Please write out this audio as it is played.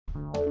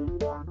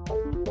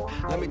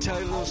Let me tell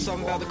you a little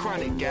something about the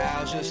Chronic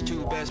Gals. Just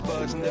two best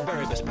buds and the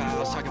very best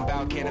pals. Talking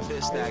about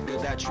cannabis, that good,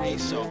 that tree.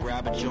 So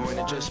grab a joint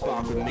and just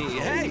spark with me.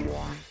 Hey!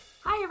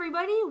 Hi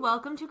everybody,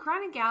 welcome to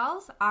Chronic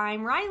Gals.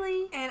 I'm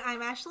Riley. And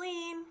I'm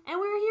Ashleen. And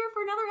we're here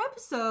for another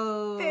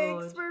episode.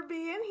 Thanks for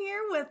being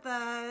here with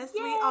us.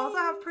 Yay. We also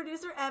have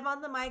producer Ev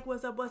on the mic.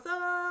 What's up, what's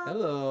up?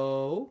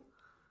 Hello.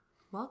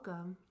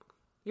 Welcome.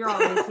 You're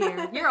always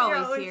here. You're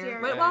always here.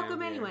 But I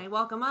welcome am here. anyway.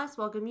 Welcome us,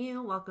 welcome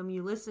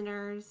you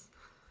listeners.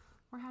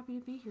 We're happy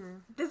to be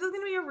here. This is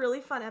going to be a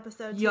really fun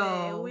episode today.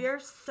 Yo. We are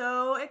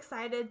so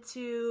excited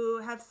to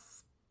have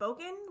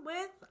spoken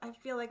with, I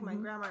feel like my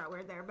grammar got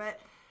weird there, but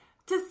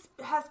to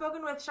have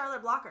spoken with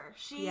Charlotte Blocker.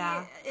 She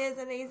is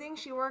amazing.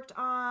 She worked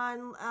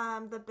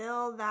on the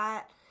bill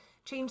that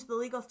changed the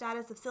legal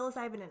status of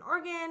psilocybin in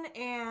Oregon,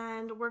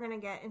 and we're going to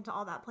get into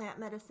all that plant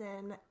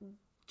medicine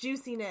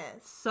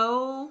juiciness.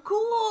 So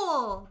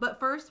cool.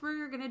 But first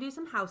we're going to do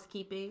some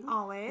housekeeping.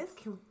 Always.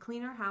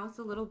 Clean our house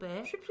a little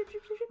bit. Shoop, shoop,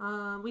 shoop, shoop,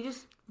 shoop. We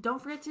just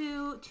don't forget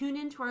to tune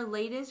in to our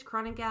latest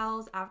Chronic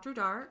Gals After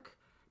Dark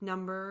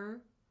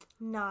number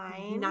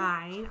 9.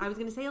 I was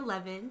gonna say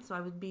 11, so I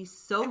would be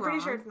so I'm wrong.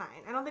 pretty sure it's 9.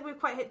 I don't think we've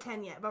quite hit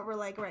 10 yet, but we're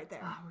like right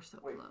there. Oh, we're so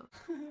close.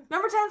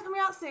 Number 10 is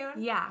coming out soon.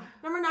 Yeah,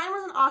 Number 9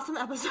 was an awesome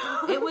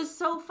episode. it was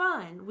so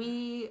fun.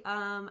 We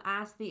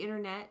asked the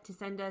internet to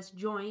send us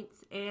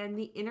joints, and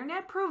the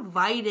internet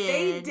provided.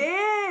 They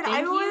did.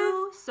 Thank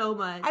you so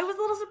much. I was a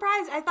little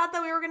surprised. I thought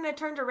that we were going to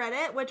turn to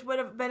Reddit, which would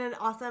have been an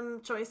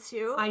awesome choice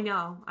too. I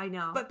know.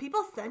 But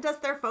people sent us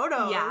their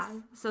photos. Yeah.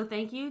 So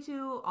thank you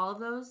to all of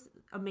those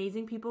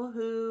amazing people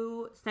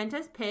who sent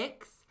us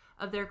pics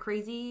of their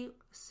crazy,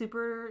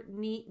 super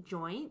neat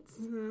joints.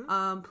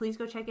 Mm-hmm. Please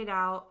go check it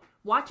out.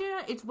 Watch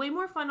it. It's way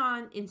more fun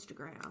on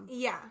Instagram.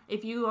 Yeah.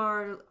 If you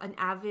are an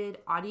avid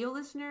audio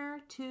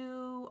listener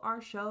to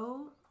our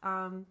show,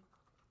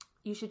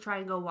 you should try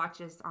and go watch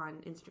us on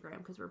Instagram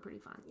because we're pretty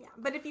fun. Yeah.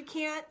 But if you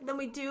can't, then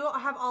we do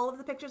have all of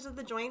the pictures of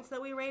the joints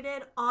that we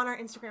rated on our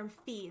Instagram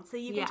feed. So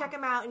you can check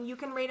them out and you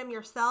can rate them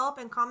yourself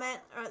and comment,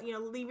 or,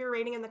 leave your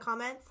rating in the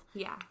comments.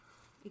 Yeah.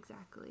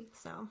 Exactly.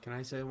 So. Can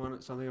I say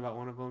something about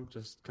one of them?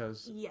 Just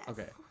because. Yes.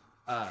 Okay.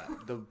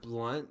 The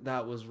blunt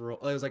that was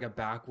it was like a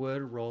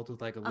backwood rolled with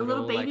like a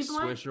little baby like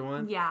blunt? swisher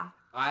one. Yeah.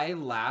 I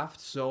laughed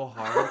so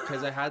hard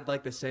because it had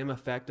like the same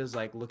effect as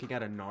like looking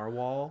at a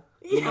narwhal.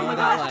 You know, Oh my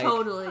that, gosh, like,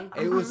 totally.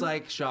 It was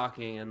like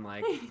shocking and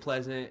like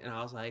pleasant, and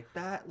I was like,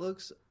 that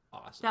looks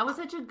awesome. That was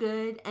such a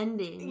good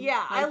ending.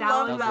 Yeah, I that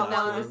love was, that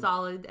That one. was a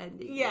solid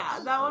ending. Yeah,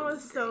 that one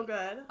was so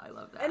good. I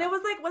love that. And it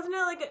was like, wasn't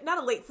it like, not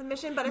a late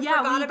submission, but I we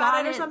forgot about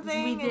got it or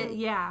something? We did, and-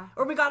 yeah.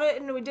 Or we got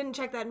it and we didn't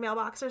check that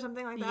mailbox or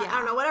something like that. Yeah. I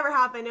don't know. Whatever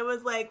happened, it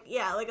was like,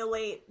 like a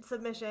late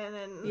submission.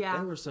 And Yeah.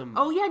 There were some.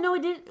 Oh, yeah, no,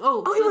 it didn't. it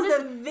was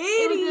a video.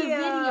 It was a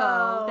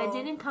video that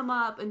didn't come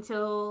up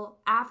until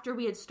after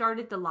we had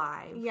started the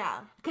live. Yeah.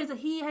 Because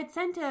he had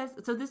sent us,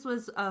 so this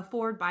was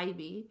Ford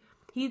Bybee.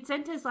 He had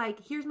sent us, like,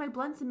 here's my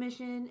blunt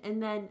submission,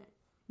 and then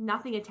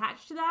nothing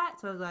attached to that.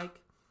 So I was like,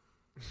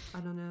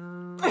 I don't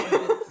know.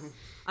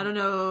 I don't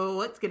know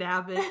what's going to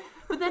happen.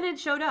 But then it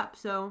showed up,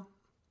 so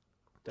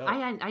Dope.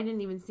 I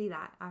didn't even see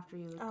that after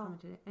you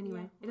commented it.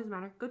 Anyway, it doesn't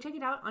matter. Go check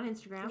it out on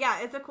Instagram.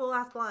 Yeah, it's a cool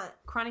ass blunt.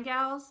 Chronic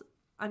Gals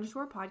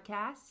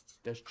 _podcast.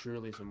 There's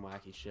truly some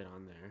wacky shit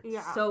on there.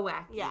 Yeah. So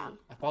wacky. Yeah.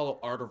 I follow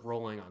Art of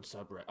Rolling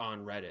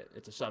on Reddit.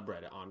 It's a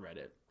subreddit on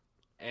Reddit,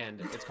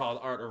 and it's called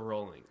Art of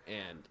Rolling.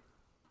 And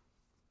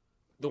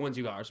the ones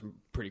you got are some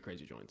pretty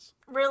crazy joints.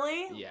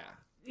 Really? Yeah.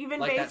 Even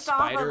Like that based off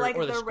spider of like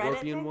or the the Reddit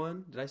scorpion thing?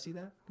 one. Did I see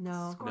that?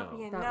 No.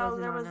 Scorpion. That No,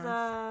 wasn't there on was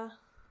us.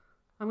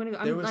 I'm gonna go.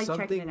 There I'm was like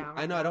something. checking it out.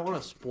 I know. I don't want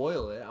to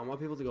spoil it. I want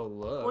people to go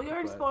look. Well, you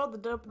already but- spoiled the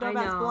dope I ass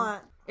know.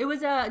 blunt. It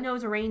was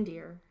a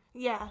reindeer.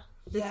 Yeah.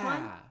 This yeah.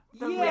 one?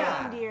 The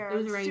yeah. reindeer. It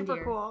was a reindeer.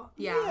 Super cool.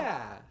 Yeah.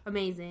 Yeah.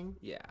 Amazing.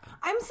 Yeah.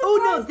 I'm surprised. Oh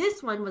no,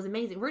 this one was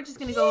amazing. We're just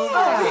gonna go over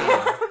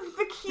Yeah. the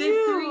the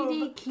cube.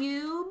 3D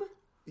cube.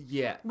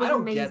 Yeah. Was I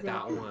don't amazing. get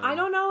that one. I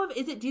don't know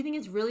if do you think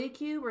it's really a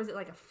cube or is it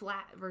like a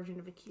flat version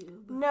of a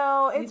cube?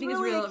 No, You it's think it's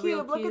really real- a cube.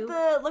 real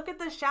Look cube? at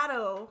the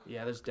shadow.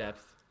 Yeah. There's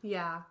depth.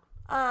 Yeah.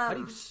 How do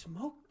you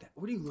smoke that?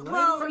 What do you light?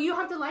 Well, Or you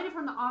have to light it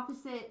from the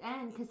opposite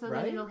end because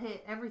Right? then it'll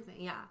hit everything.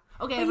 Yeah.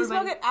 Okay. but you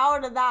everybody. smoke it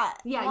out of that.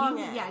 Yeah. long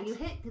You end. you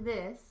hit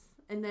this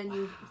and then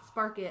you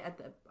spark it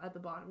at the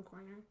bottom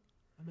corner.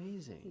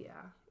 Amazing. Yeah.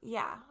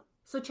 Yeah.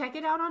 So check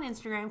it out on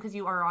Instagram because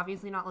you are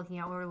obviously not looking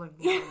at what we're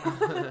looking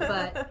at.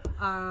 But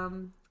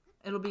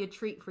it'll be a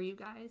treat for you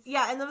guys.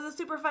 Yeah, and it was a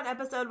super fun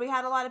episode. We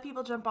had a lot of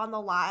people jump on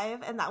the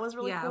live, and that was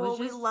really Yeah, it cool. was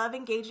We just- love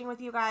engaging with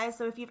you guys.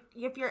 So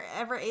if you're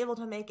ever able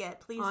to make it,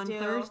 please On do.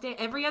 Thursday,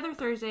 every other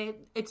Thursday.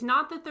 It's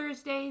not the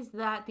Thursdays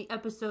that the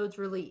episodes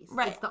release.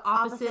 Right, It's the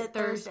opposite opposite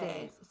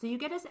Thursdays. So you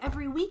get us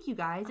every week, you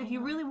guys. If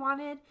you really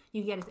wanted,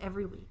 you get us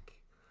every week.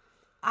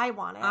 I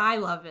want it. I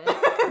love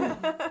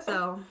it.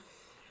 So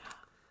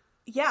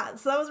Yeah,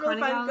 so that was really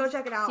fun. Go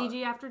check it out.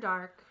 CG After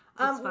Dark.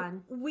 It's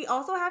fun. We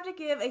also have to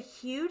give a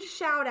huge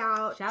shout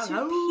out Shout to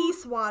out.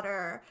 Peace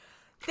Water.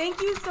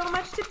 Thank you so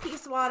much to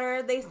Peace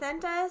Water. They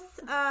sent us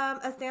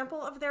a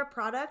sample of their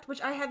product,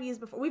 which I have used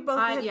before. We both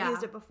have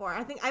used it before.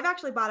 I think I've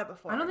actually bought it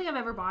before. I don't think I've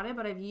ever bought it,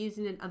 but I've used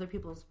it in other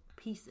people's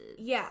pieces.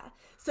 Yeah.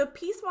 So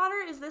Peace Water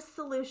is this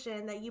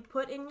solution that you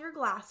put in your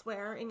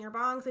glassware, in your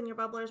bongs, in your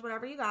bubblers,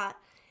 whatever you got,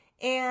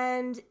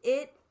 and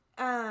it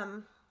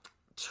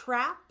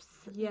traps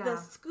the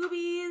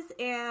Scoobies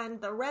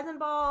and the resin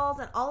balls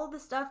and all of the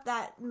stuff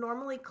that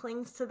normally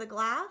clings to the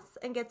glass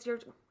and gets your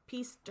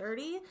piece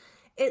dirty.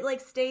 It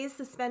like stays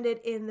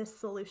suspended in this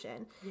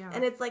solution. Yeah.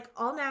 And it's like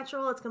all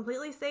natural. It's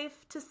completely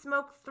safe to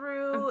smoke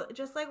through,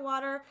 just like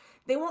water.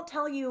 They won't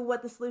tell you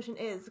what the solution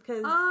is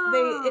because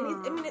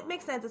it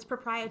makes sense. It's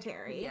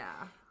proprietary.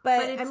 Yeah.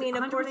 But it's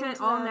according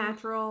to all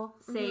natural,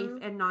 safe,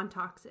 and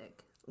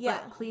non-toxic. Yeah.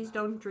 But please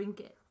don't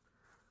drink it.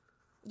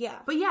 Yeah.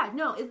 But yeah,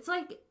 no, it's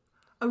like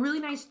a really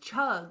nice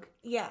chug.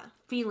 Yeah.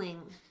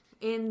 Feeling.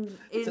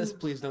 It says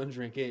please don't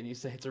drink it, and you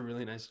say it's a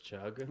really nice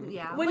chug.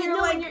 Yeah, when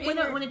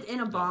it's in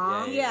a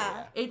bong,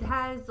 it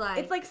has like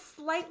it's like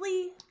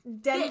slightly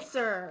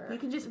denser. You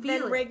can just feel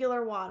than it.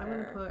 regular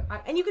water,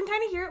 and you can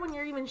kind of hear it when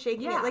you're even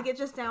shaking it. Like it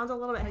just sounds a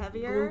little bit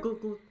heavier.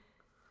 Glug, glug, glug.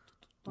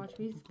 Watch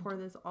me pour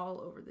this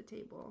all over the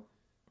table.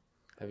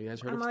 Have you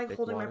guys heard I'm of like thick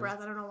holding water? my breath.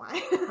 I don't know why.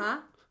 Huh?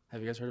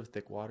 Have you guys heard of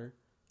thick water?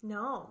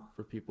 No.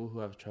 For people who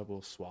have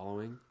trouble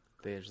swallowing,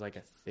 there's like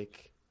a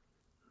thick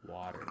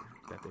water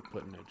that they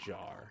put in a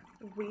jar.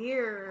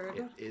 Weird.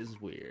 It is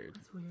weird.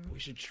 It's weird. We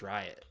should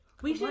try it.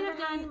 We should have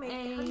done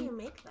how do you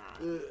make that?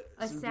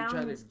 A sound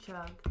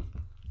chug.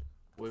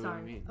 What do you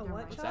mean? A what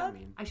What's chug? that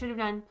mean? I should have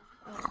done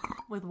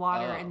with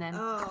water and then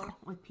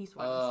with Peace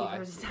Water. See if I there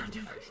was a see. sound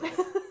difference.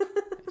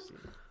 I see.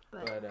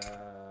 But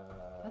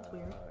That's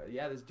weird.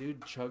 Yeah, this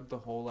dude chugged the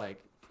whole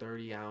like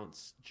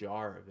 30-ounce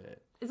jar of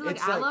it. Is it like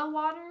It's aloe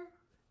water?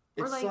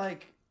 Or It's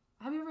like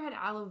have you ever had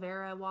aloe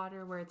vera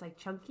water where it's like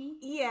chunky?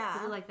 Yeah.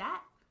 Is it like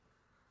that?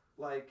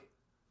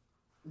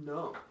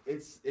 No,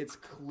 it's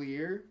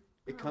clear.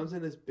 It comes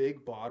in this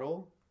big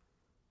bottle.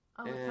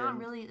 Oh, it's not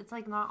really. It's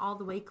like not all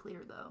the way clear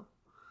though.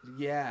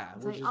 Yeah,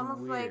 It's which like is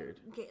almost weird.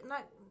 it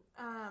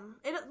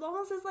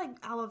almost is like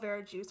aloe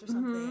vera juice or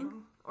something,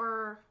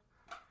 or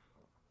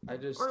I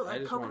just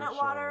coconut wanna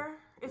water.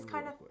 show It's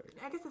kind of. real quick.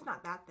 I guess it's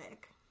not that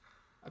thick.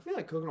 I feel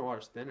like coconut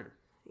water's thinner.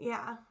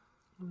 Yeah.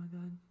 Oh my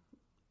god.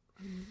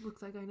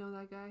 Looks like I know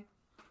that guy.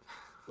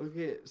 Look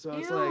at it's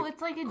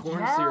like a corn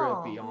gel.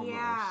 syrupy almost.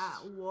 Yeah.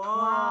 Whoa.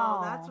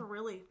 Wow. That's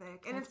really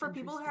thick, and it's for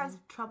people who has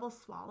trouble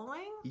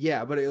swallowing.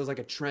 Yeah, but it was like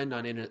a trend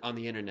on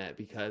the internet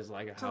because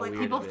like how weird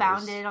people it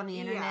found is. it on the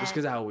internet. Just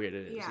because of how weird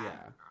it is. Yeah.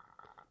 Yeah.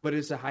 But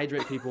it's to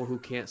hydrate people who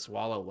can't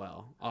swallow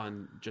well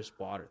on just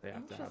water. They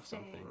have to have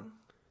something.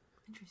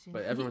 Interesting.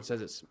 But everyone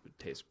says it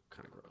tastes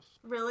kind of gross.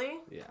 Really?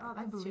 Yeah. Oh, I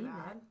that's too believe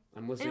bad. it.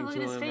 I'm listening look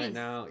to at his him right face.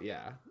 now.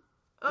 Yeah.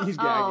 Oh. He's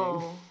gagging.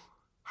 Oh.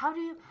 How do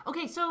you...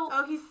 Okay, so...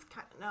 Oh, he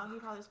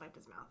probably just wiped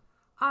his mouth.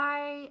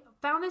 I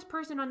found this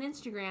person on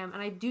Instagram,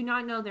 and I do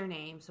not know their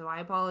name, so I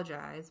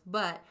apologize,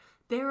 but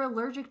they're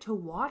allergic to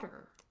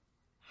water.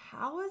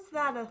 How is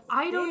that a thing?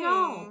 I don't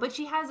know, but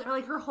she has,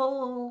 like, her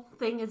whole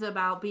thing is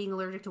about being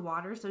allergic to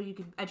water, so you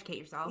can educate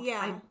yourself. Yeah.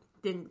 I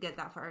didn't get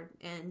that far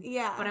in.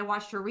 Yeah. But I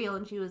watched her reel,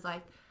 and she was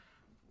like,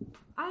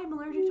 I'm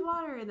allergic to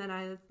water, and then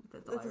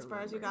That's as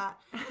far as you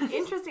got.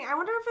 Interesting. I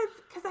wonder if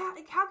it's because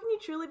how can you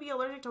truly be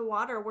allergic to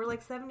water? We're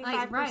like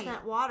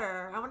 75%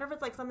 water. I wonder if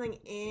it's like something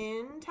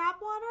in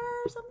tap water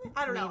or something.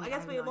 I don't know. I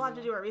guess we'll have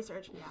to do our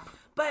research. Yeah.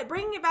 But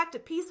bringing it back to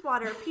Peace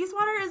Water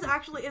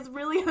is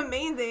really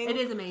amazing. It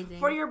is amazing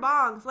for your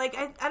bongs. Like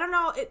I don't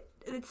know. It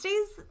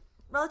stays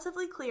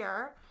relatively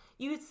clear.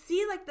 You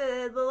see like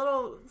the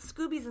little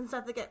Scoobies and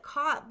stuff that get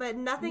caught, but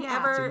nothing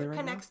ever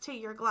connects to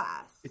your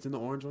glass. It's in the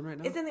orange one right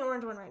now? It's in the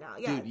orange one right now.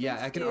 Yeah. Dude,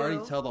 yeah, I can already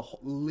tell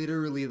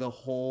literally the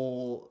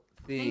whole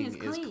thing is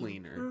clean.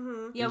 cleaner.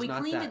 Mm-hmm. Yeah, we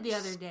cleaned it the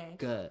other day.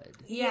 Good.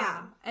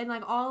 Yeah. And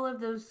like all of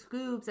those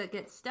scoobs that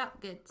get stuck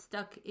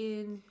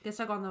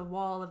on the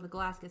wall of the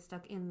glass, get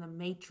stuck in the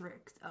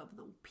matrix of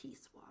the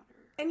Peace Water.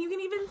 And you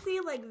can even see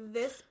like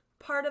this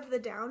part of the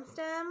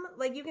downstem,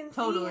 like you can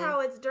see how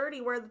it's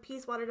dirty where the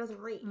Peace Water doesn't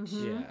reach.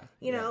 Mm-hmm. Yeah.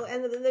 You know,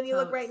 and then you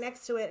look right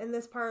next to it, and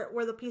this part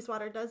where the Peace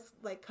Water does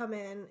like come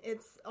in,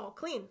 it's all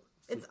clean.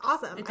 It's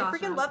awesome. I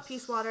freaking love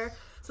Peace Water.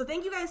 So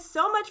thank you guys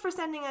so much for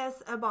sending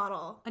us a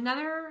bottle.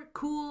 Another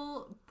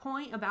cool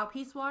point about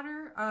Peace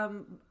Water,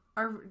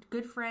 our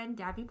good friend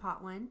Dabby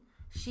Potwin,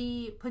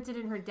 she puts it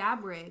in her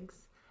dab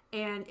rigs,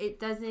 and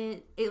it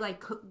like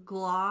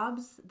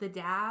globs the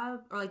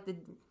dab or like the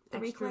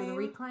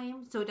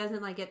reclaim, so it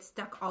doesn't like get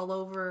stuck all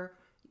over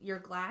your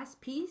glass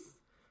piece.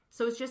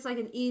 So it's just like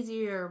an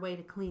easier way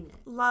to clean it.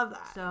 Love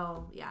that.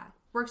 So yeah,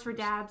 works for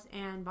dabs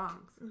and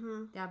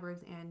bongs, dab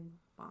rigs and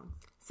bongs.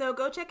 So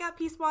go check out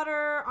Peace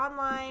Water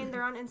online.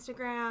 They're on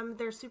Instagram.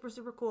 They're super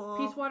super cool.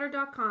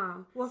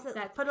 Peacewater.com.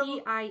 That's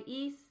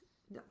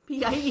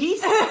P-I-E.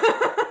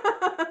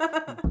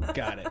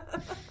 Got it.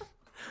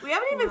 We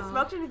haven't even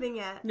smoked anything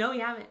yet. No, we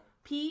haven't.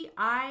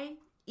 PIECEWATER.com.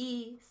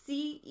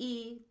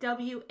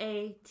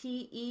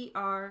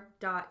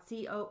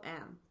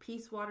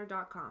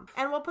 Peacewater.com.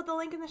 And we'll put the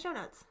link in the show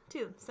notes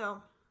too.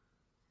 So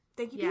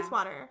Thank you, Yeah. Peace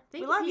Water. Thank we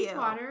you, love Peace you.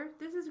 Water.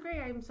 This is great.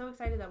 I'm so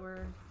excited that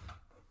we're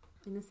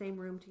in the same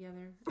room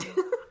together.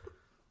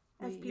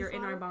 As Peace You're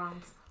in our Water.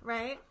 bonds.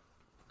 Right?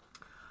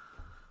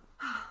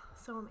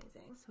 So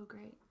amazing. So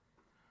great.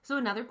 So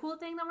another cool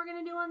thing that we're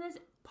going to do on this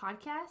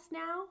podcast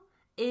now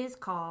is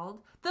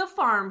called the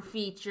Farm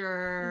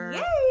Feature.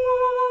 Yay!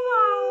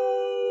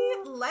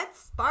 Let's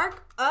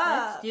spark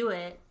up. Let's do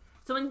it.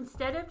 So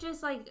instead of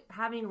just like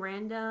having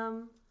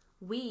random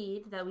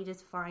weed that we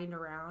just find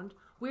around,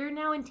 we're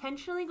now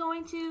intentionally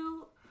going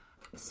to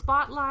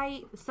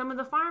spotlight some of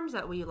the farms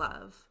that we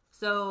love.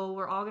 So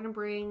we're all going to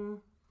bring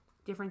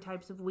different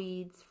types of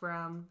weeds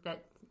from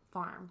that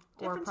farm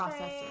Different or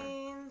processor.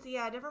 strains,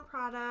 yeah, different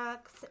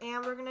products,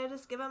 and we're gonna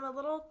just give them a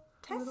little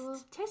test, A little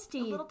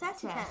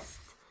testy test.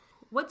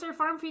 What's our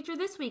farm feature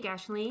this week,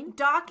 Ashleen?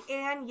 Doc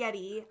and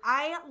Yeti.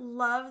 I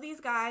love these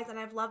guys, and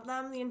I've loved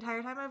them the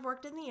entire time I've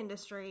worked in the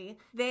industry.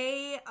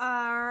 They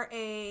are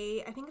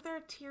I think they're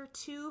a tier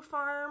 2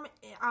 farm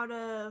out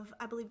of,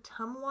 I believe,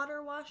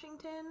 Tumwater,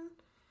 Washington,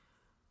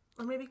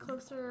 or maybe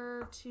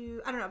closer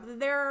to, I don't know.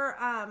 But they're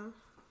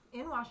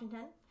in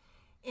Washington.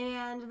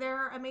 And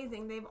they're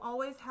amazing. They've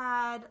always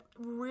had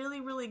really,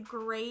 really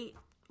great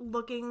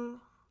looking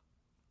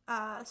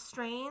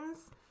strains.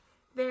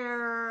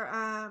 They're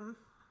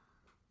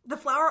the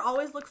flower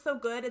always looks so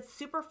good. It's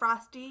super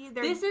frosty.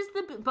 This is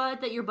the bud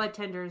that your bud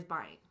tender is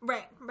buying.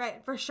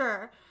 Right, for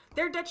sure.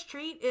 Their Dutch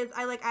treat is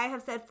I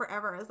have said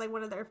forever is like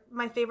one of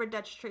my favorite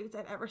Dutch treats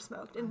I've ever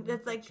smoked, and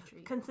it's like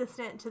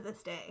consistent to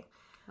this day.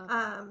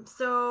 Okay.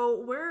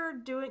 So we're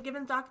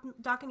giving Doc and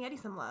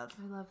Yeti some love.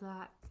 I love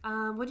that.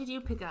 What did you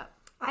pick up?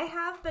 I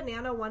have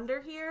Banana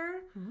Wonder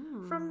here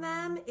from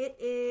them. It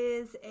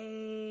is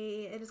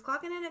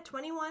clocking in at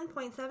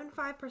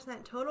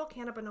 21.75% total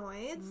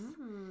cannabinoids.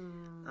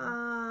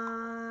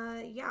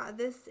 Yeah,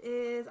 this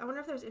is, I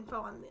wonder if there's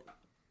info on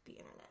the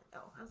internet.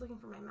 Oh, I was looking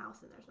for my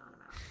mouse and there's not a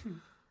mouse.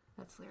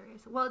 That's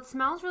hilarious. Well, it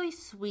smells really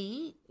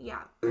sweet.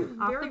 Yeah.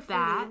 Off Very the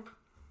bat. fruity.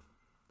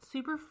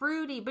 Super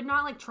fruity, but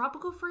not like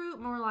tropical fruit,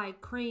 more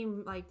like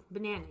cream, like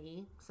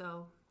banana-y.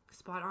 So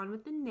spot on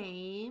with the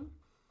name.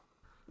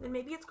 And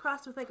maybe it's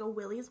crossed with like a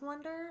Willy's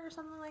Wonder or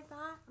something like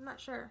that. I'm not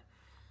sure.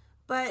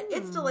 But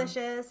it's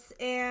delicious.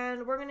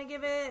 And we're going to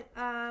give it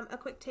a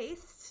quick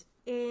taste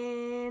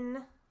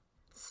in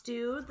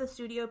Stu, the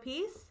studio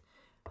piece,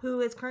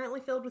 who is currently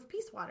filled with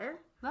Peace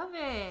Water. Love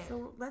it.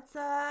 So let's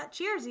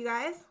cheers, you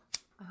guys.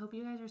 I hope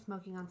you guys are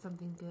smoking on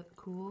something good,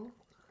 cool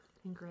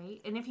and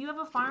great. And if you have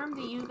a farm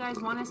that you guys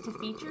want us to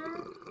feature,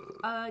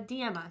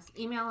 DM us,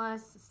 email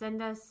us,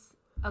 send us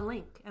a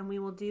link, and we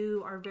will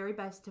do our very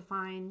best to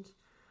find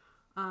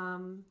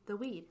the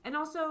weed. And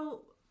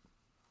also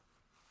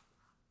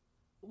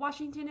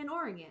Washington and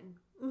Oregon,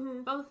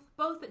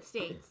 both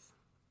states,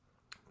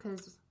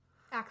 because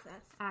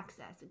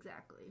access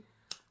exactly.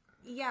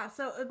 Yeah,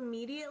 so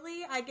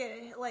immediately I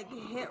get like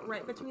hit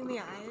right between the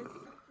eyes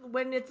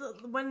when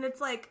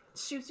it's like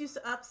shoots you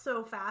up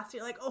so fast.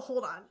 You're like, oh,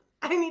 hold on,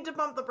 I need to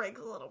pump the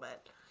brakes a little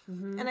bit.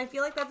 And I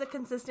feel like that's a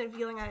consistent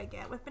feeling I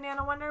get with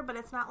Banana Wonder, but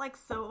it's not like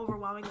so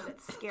overwhelming that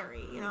it's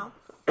scary, you know.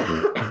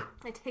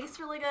 It tastes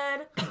really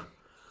good.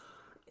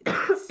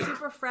 It's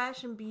super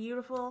fresh and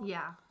beautiful.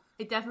 Yeah,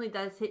 it definitely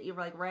does hit you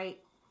like right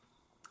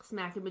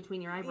smack in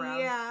between your eyebrows.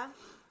 Yeah.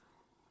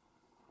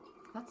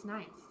 That's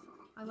nice.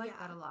 I like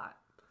that a lot.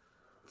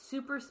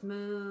 Super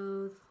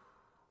smooth,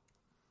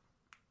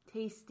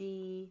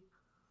 tasty.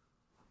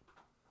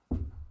 I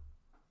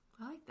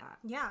like that.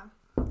 Yeah.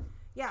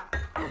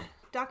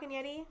 Doc and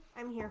Yeti,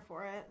 I'm here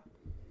for it.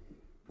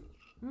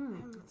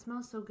 It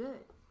smells so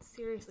good.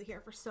 Seriously here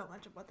for so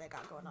much of what they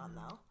got going on,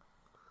 though.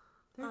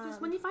 They're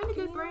just, when you find a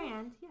good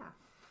brand,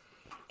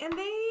 And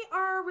they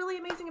are really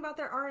amazing about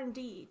their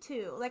R&D,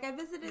 too. Like, I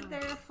visited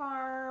their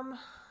farm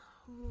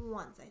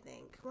once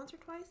or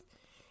twice.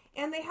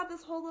 And they have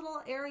this whole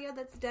little area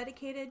that's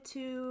dedicated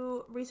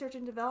to research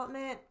and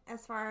development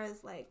as far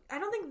as, like, I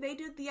don't think they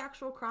do the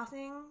actual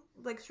crossing,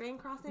 like strain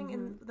crossing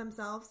in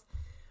themselves.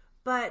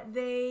 But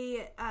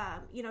they,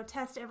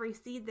 test every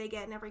seed they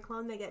get and every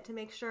clone they get to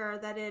make sure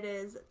that it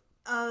is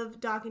of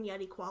Doc and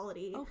Yeti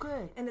quality. Oh,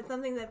 good. And it's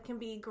something that can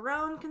be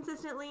grown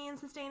consistently and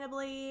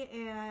sustainably.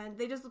 And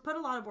they just put a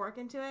lot of work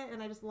into it.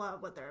 And I just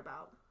love what they're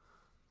about.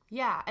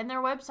 Yeah, and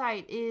their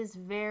website is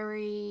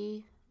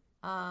very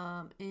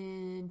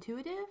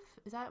intuitive.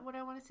 Is that what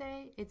I want to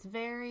say? It's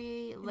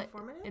very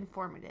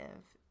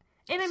informative.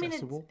 And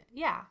Accessible?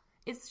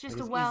 it's just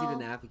Like, a well easy to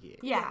navigate.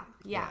 Yeah.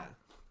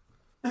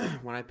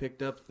 When I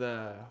picked up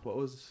what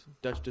was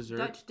Dutch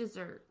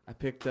dessert? I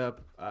picked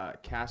up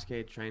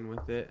Cascade Train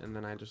with it, and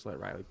then I just let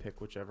Riley pick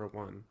whichever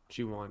one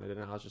she wanted,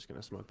 and I was just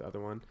gonna smoke the other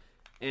one.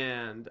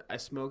 And I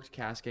smoked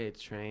Cascade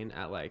Train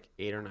at like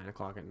 8 or 9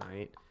 o'clock at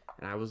night,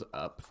 and I was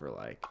up for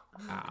like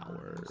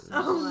hours.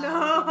 Oh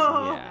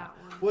no! Yeah,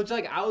 which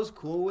like I was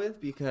cool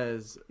with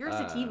because you're a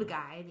sativa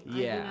guy.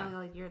 Yeah,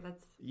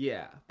 that's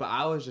yeah. But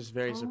I was just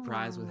very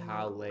surprised with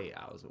how late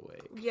I was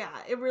awake. Yeah,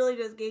 it really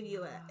just gave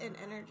you an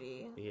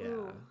energy. Yeah,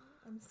 Ooh,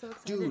 I'm so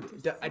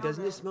excited. Dude,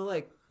 doesn't it smell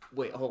like?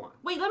 Wait, hold on.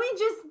 Wait, let me.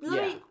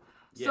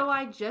 Yeah. So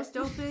I just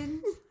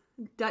opened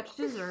Dutch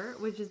Dessert,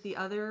 which is the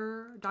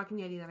other Doc and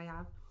Yeti that I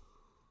have.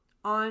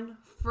 On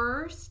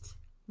first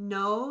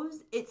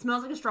nose, it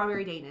smells like a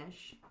strawberry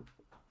Danish.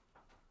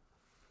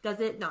 Does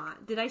it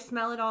not? Did I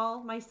smell it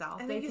all myself?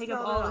 I think They you take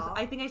up smelled it all. all.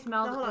 I think I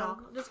smelled No, it hold all.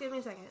 on. Just give me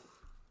a second.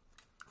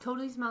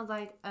 Totally smells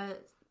like a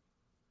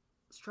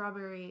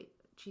strawberry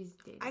cheese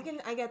Danish.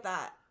 I get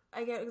that.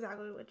 I get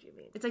exactly what you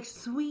mean. It's like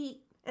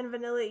sweet And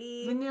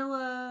vanilla-y.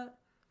 vanilla.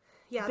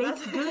 Yeah, Baked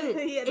that's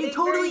good. Yeah, It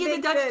totally is a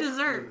baked Dutch good.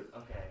 dessert.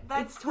 Okay.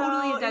 That's It's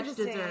totally so a Dutch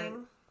interesting. dessert.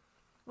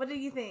 What did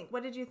you think?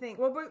 What did you think?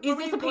 What were Is were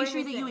this you a going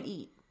pastry to that say? you would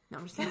eat? No,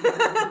 I'm just kidding.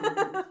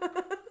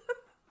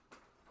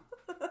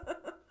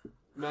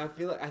 No,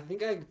 I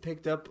think I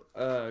picked up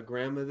a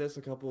gram of this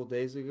a couple of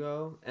days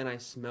ago, and I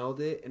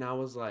smelled it, and I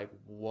was like,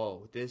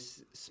 "Whoa,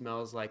 this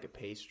smells like a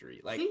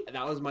pastry!" Like See?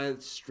 that was my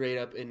straight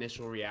up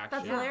initial reaction.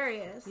 That's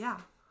hilarious. Yeah.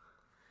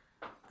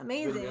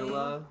 Amazing.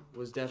 Vanilla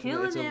was definitely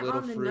Killing it's a it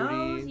little on the fruity,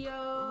 nose,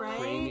 yo. Right?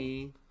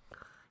 creamy.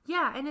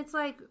 Yeah, and it's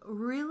like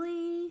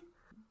really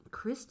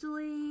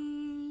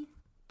crystally.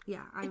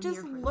 Yeah, I'm It just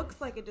here for looks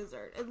this. like a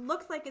dessert. It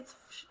looks like it's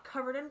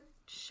covered in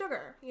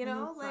sugar, you And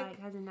know? it's Like,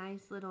 has a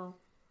nice little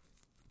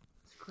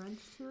scrunch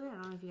to it. I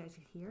don't know if you guys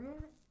can hear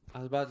it. I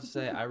was about to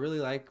say I really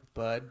like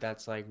bud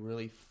that's like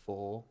really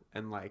full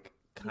and like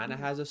kind of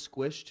has a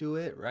squish to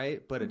it,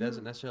 right? But it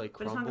doesn't necessarily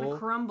But it's crumble. not going to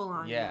crumble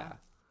on you. Yeah,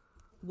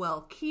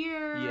 Well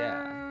cured.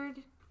 Yeah.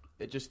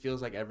 it just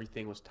feels like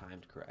everything was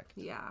timed correct.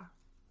 Yeah.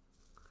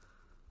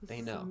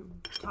 They This is know. some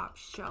top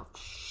shelf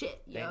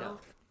shit, yo. They know.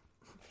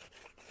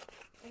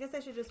 I guess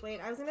I should just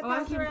wait. I was gonna Oh, I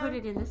pass can around. put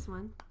it in this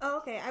one. Oh,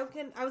 okay. I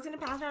was gonna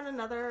pass around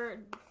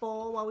another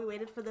bowl while we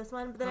waited for this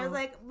one, but then I was Oh.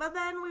 like, but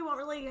then we won't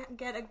really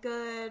get a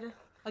good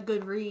A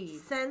good read.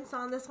 sense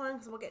on this one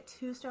because we'll get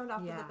too stoned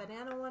off Yeah. of the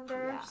banana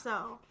wonder. Yeah.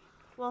 So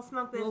we'll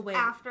smoke this We'll wait.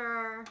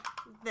 after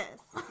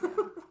this.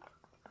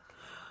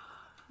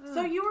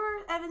 So you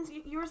were Evans.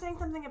 You were saying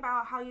something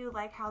about how you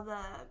like how the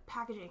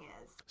packaging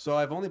is. So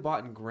I've only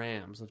bought in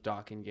grams of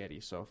Doc and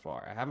Getty so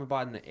far. I haven't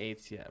bought in the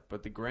eighths yet,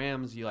 but the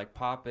grams you like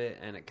pop it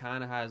and it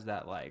kind of has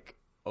that like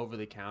over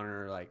the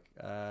counter like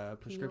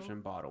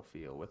prescription bottle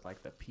feel with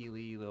like the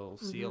peely little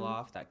seal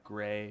off, that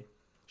gray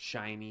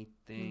shiny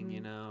thing, you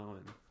know.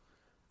 And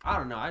I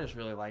don't know, I just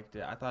really liked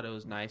it. I thought it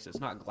was nice.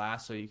 It's not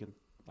glass, so you can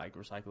like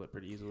recycle it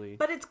pretty easily.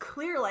 But it's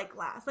clear like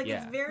glass. Like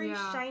Yeah. it's very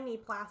Yeah. shiny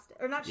plastic,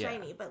 or not Yeah.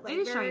 shiny, but like It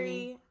is very.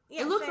 shiny.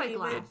 Yeah, It looks shiny,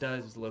 like but- glass. It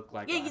does look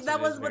like Yeah, glass. that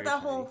It was is what very the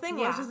whole shiny. thing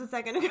Yeah. was just a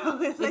second ago.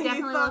 Is that definitely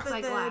you thought looks that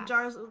like the glass.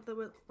 jars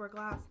were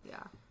glass.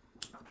 Yeah.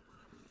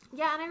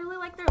 Yeah, and I really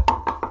like their.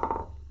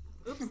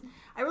 Oops,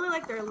 I really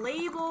like their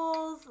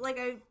labels. Like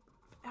I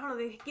don't know,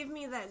 they give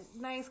me that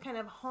nice kind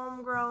of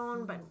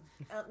homegrown, but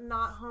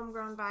not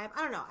homegrown vibe.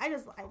 I don't know. I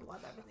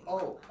love everything.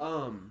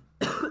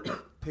 Oh,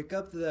 pick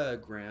up the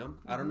gram.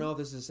 I don't know if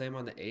this is the same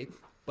on the 8th,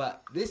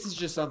 but this is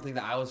just something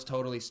that I was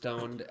totally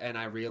stoned and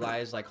I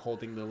realized like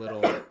holding the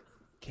little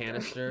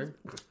canister.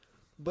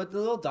 But the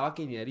little Doc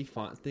and Yeti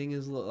font thing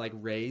is like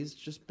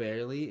raised just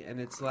barely, and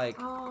it's like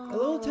a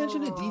little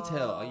attention to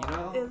detail, you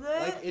know? Is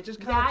it? Like it just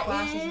kind That of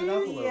classes it up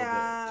a is- little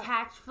yeah.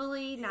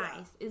 Tactfully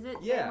nice. Is it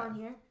Yeah. same on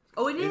here?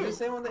 Oh, it bit. is. Is it the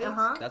same on the 8th?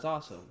 Uh-huh. That's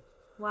awesome.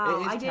 Wow,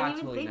 It is I didn't even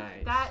tactfully think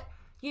nice. that.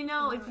 You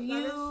know, if that you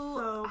is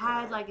so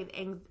had good. like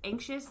an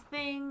anxious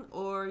thing,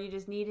 or you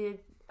just needed,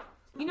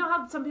 you know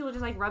how some people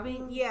just like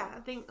rubbing, Yeah.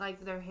 think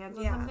like their hands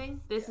on Yeah.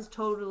 something. This is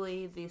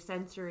totally the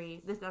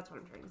sensory. That's what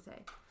I'm trying to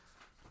say.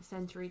 The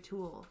sensory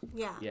tool.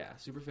 Yeah. Yeah,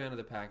 super fan of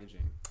the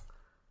packaging.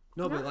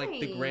 No, but like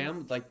the Nice.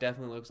 gram like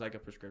definitely looks like a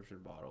prescription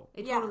bottle.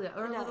 It Yeah, totally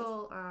or it a does.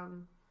 little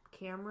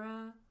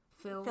film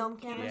Film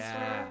canister.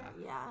 Yeah.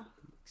 Yeah.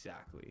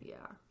 Exactly. Yeah.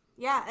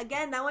 Yeah,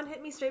 again, that one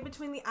hit me straight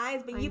between the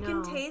eyes, but I you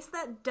can know. taste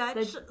that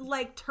Dutch,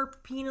 like,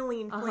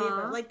 terpenoline Uh-huh,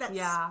 flavor. Like, that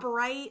yeah.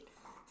 Sprite,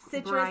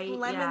 citrus, Bright,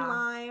 lemon, yeah.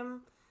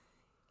 lime.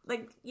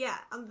 Like, yeah,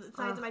 on the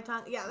sides of my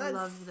tongue. Yeah, I that's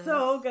love this.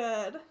 so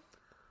good.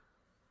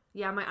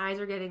 Yeah, my eyes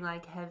are getting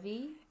like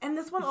heavy. And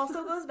this one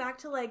also goes back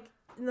to, like,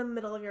 in the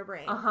middle of your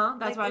brain. That's Like,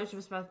 what I was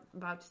it's- just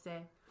about to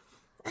say.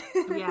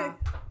 Yeah.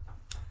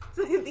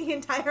 It's the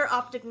entire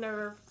optic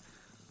nerve.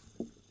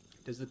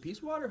 Does the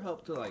peace water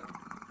help to like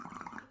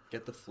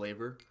get the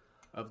flavor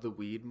of the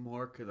weed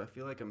more? Because I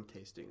feel like I'm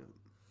tasting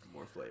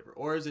more flavor.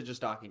 Or is it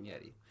just Doc and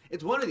Yeti?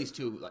 It's one of these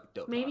two like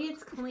dope. Maybe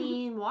products. it's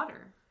clean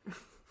water.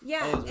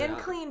 Yeah, Oh, is it and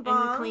not? clean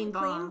bong, clean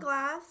bong.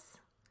 glass,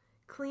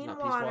 clean Not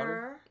peace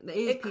water. It is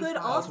It peace could water.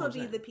 also That's what be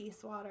I'm the saying.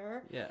 peace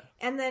water. Yeah.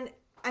 And then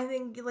I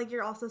think like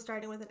you're also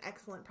starting with an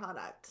excellent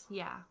product.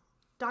 Yeah.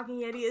 Doc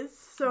and Yeti is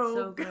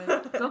so, Good.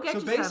 good. Go get So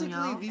you some, basically,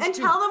 y'all. these And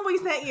two tell them we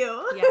sent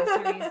you. Yeah,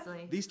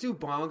 seriously. these two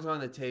bongs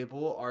on the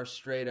table are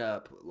straight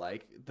up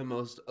like the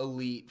most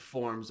elite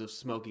forms of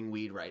smoking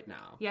weed right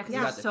now. Yeah, 'cause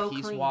you it's got the so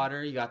peace clean.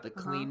 water, you got the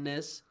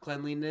cleanliness,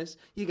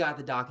 you got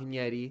the Doc and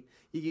Yeti,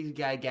 you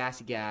got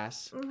gassy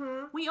gas.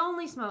 We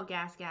only smoke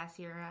gas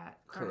here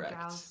at Correct.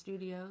 Carnival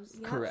Studios.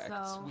 Correct.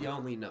 So, We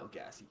only know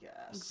gassy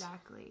gas.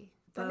 exactly.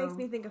 That Boom. makes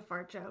me think of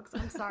fart jokes.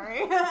 I'm sorry.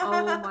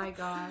 Oh my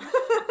god.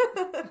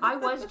 I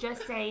was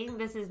just saying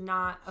this is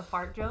not a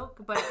fart joke,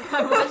 but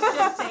I was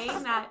just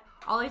saying that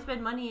all I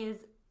spend money is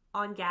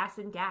on gas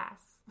and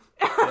gas.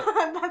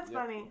 That's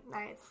funny.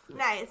 Nice.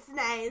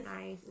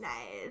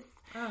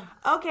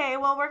 Okay,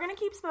 well, we're gonna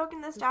keep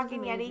smoking this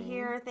Talking Yeti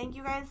here. Thank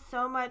you guys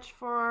so much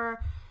for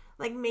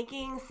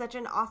making such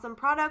an awesome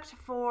product,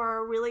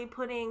 for really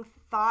putting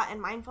thought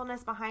and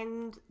mindfulness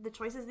behind the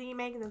choices that you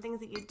make and the things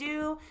that you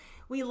do.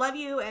 We love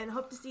you and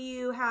hope to see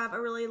you have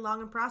a really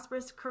long and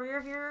prosperous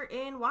career here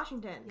in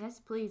Washington. Yes,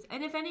 please.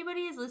 And if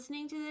anybody is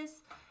listening to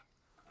this,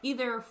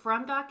 either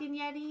from Doc and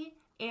Yeti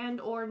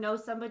and or know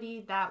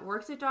somebody that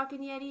works at Doc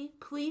and Yeti,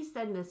 please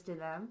send this to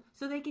them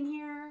so they can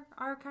hear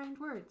our kind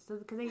words.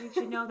 Because they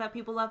should know that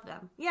people love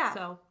them. Yeah.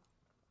 So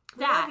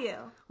we love you.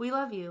 We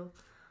love you.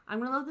 I'm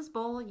gonna load this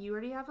bowl. You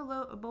already have a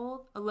load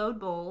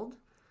bowled.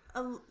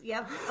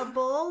 Yep, a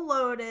bowl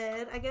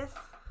loaded. I guess.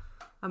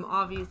 I'm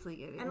obviously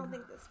getting. I don't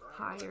think this will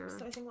higher.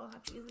 So I think we'll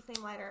have to use the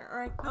same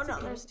lighter. Okay.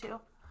 There's two.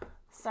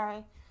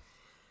 Sorry.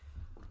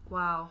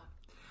 Wow.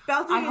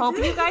 I hope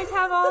you guys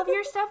have all of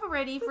your stuff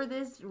ready for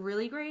this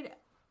really great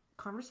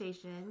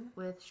conversation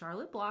with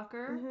Charlotte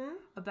Blocker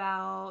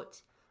about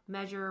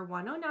Measure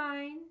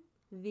 109,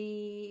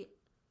 the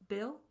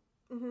bill.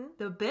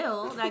 The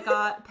bill that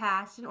got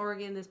passed in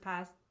Oregon this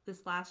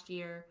last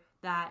year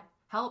that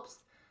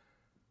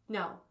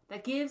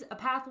gives a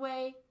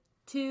pathway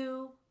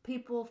to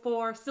people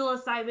for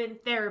psilocybin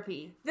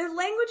therapy. The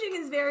languaging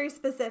is very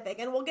specific,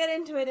 and we'll get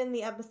into it in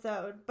the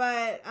episode.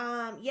 But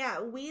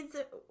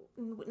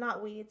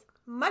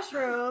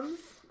mushrooms.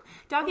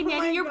 Doc and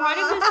Yeti, your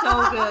product is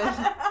so good.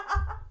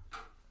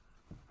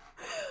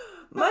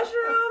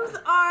 Mushrooms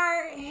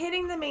are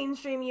hitting the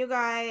mainstream, you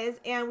guys,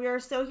 and we are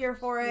so here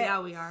for it. Yeah,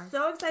 we are.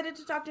 So excited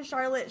to talk to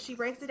Charlotte. She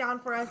breaks it down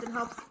for us and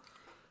helps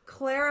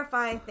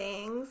clarify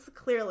things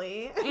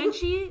clearly. And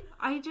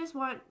I just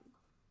want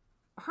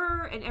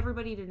her and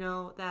everybody to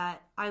know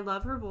that I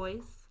love her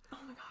voice. Oh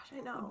my gosh,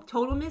 I know.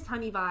 Total Miss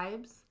Honey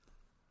vibes.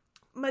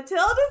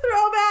 Matilda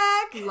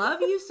throwback.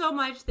 Love you so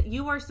much. That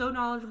you are so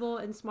knowledgeable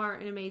and smart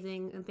and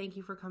amazing, and thank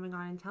you for coming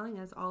on and telling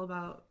us all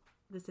about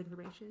this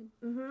information.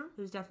 It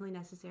was definitely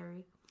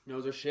necessary.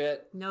 Knows her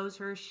shit.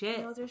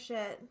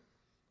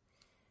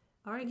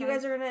 All right, you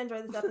guys are gonna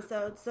enjoy this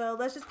episode, so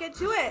let's just get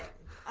to it.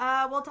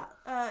 We'll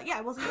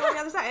see you on the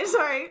other side.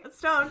 Sorry, it's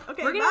stoned.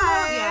 Okay, we're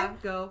gonna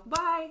go.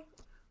 Bye.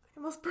 I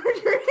almost burned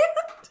your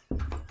hand.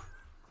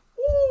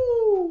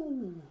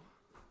 Ooh.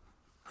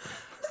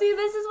 See,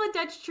 this is what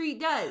Dutch Treat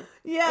does.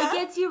 Yeah, it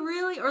gets you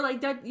really, or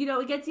it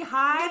gets you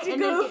high,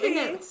 and then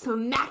it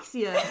smacks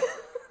you.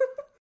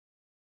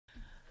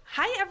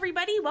 Hi,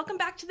 everybody. Welcome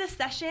back to the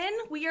session.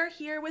 We are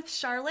here with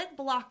Charlotte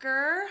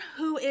Blocker,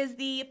 who is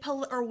the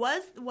political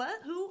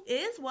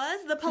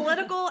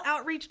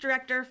outreach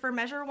director for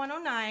Measure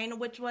 109,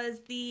 which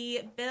was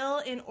the bill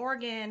in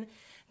Oregon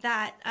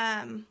that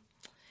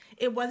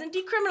it wasn't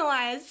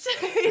decriminalized.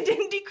 It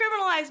didn't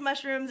decriminalize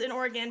mushrooms in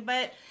Oregon,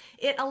 but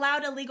it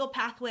allowed a legal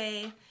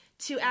pathway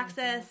to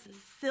access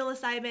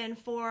psilocybin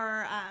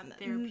for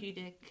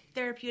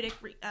therapeutic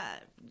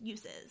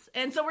uses.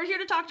 And so we're here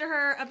to talk to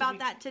her about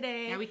that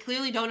today. Yeah, we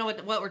clearly don't know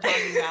what we're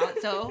talking about.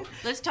 So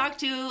let's talk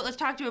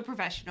to a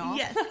professional.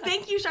 Yes.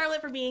 Thank you,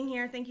 Charlotte, for being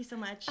here. Thank you so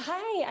much.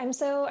 Hi, I'm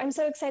so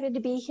excited to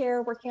be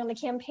here. Working on the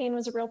campaign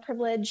was a real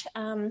privilege.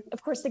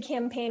 Of course, the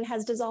campaign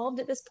has dissolved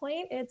at this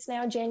point. It's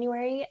now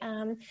January,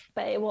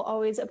 but it will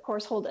always, of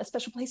course, hold a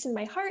special place in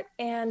my heart.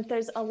 And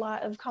there's a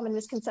lot of common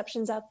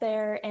misconceptions out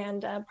there,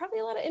 and probably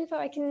a lot of info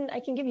I can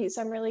give you.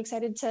 So I'm really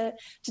excited to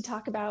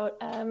talk about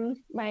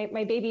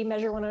my baby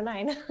Measure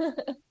 109.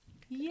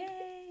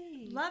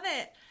 Yay! Love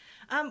it.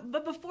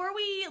 But before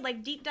we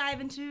deep dive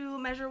into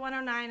Measure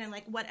 109 and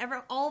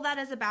whatever all that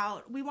is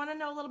about, we want to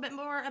know a little bit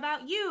more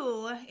about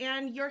you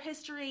and your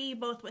history,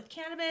 both with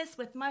cannabis,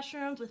 with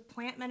mushrooms, with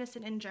plant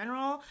medicine in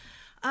general.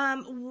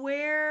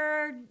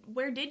 Where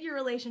did your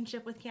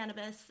relationship with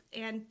cannabis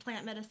and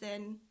plant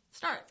medicine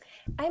start?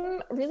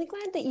 I'm really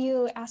glad that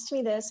you asked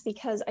me this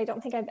because I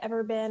don't think I've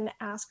ever been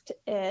asked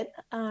it.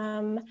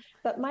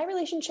 But my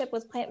relationship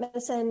with plant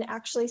medicine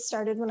actually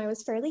started when I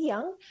was fairly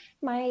young.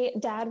 My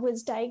dad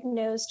was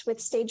diagnosed with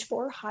stage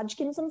 4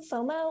 Hodgkin's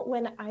lymphoma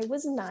when I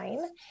was 9,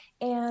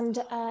 and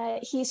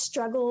he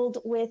struggled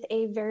with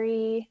a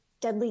very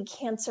deadly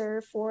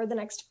cancer for the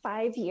next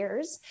 5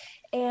 years.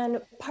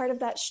 And part of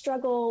that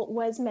struggle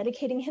was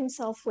medicating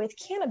himself with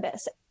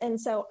cannabis.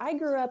 And so I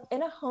grew up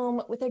in a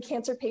home with a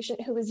cancer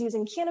patient who was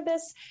using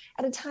cannabis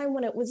at a time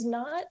when it was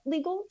not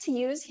legal to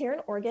use here in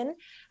Oregon.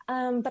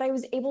 But I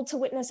was able to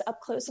witness up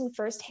close and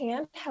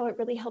firsthand how it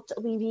really helped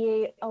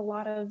alleviate a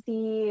lot of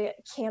the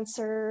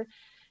cancer,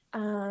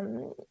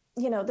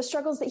 the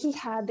struggles that he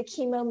had. The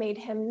chemo made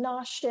him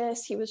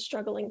nauseous. He was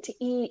struggling to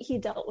eat. He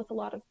dealt with a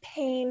lot of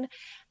pain.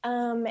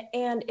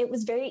 And it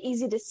was very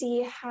easy to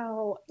see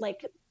how,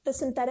 the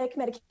synthetic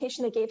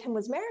medication they gave him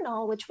was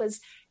Marinol, which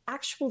was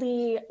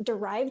actually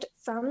derived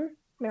from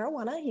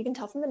marijuana. You can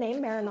tell from the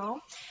name, Marinol.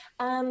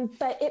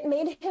 But it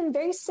made him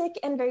very sick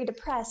and very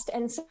depressed.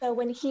 And so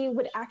when he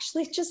would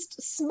actually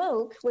just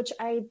smoke, which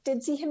I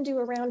did see him do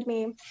around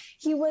me,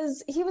 he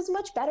was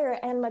much better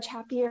and much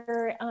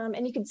happier.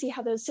 And you could see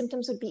how those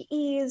symptoms would be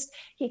eased.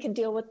 He could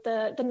deal with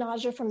the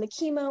nausea from the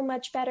chemo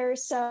much better.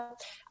 So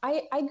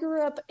I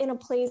grew up in a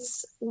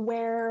place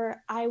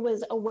where I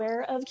was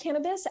aware of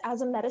cannabis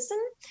as a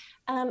medicine.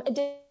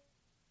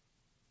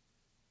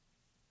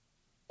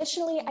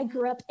 Additionally, I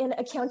grew up in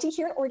a county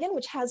here in Oregon,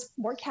 which has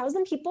more cows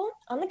than people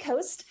on the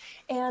coast.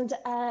 And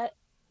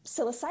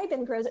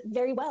psilocybin grows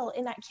very well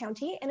in that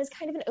county and is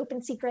kind of an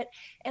open secret.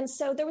 And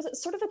so there was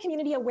sort of a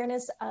community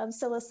awareness of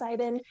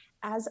psilocybin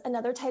as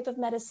another type of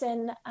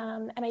medicine.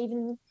 And I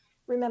even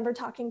remember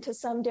talking to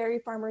some dairy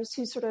farmers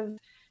who sort of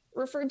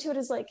referred to it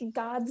as like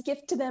God's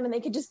gift to them, and they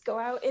could just go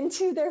out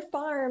into their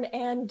farm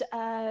and,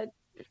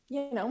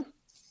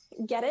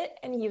 get it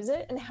and use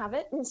it and have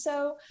it. And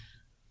so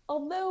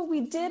although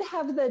we did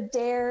have the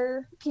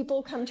DARE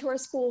people come to our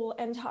school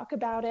and talk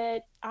about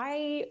it,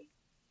 I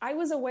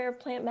was aware of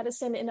plant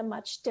medicine in a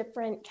much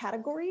different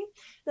category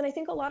than I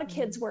think a lot of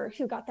kids were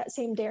who got that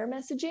same DARE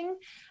messaging,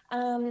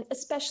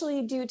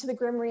 especially due to the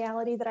grim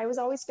reality that I was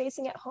always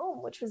facing at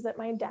home, which was that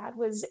my dad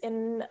was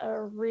in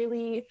a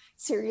really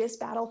serious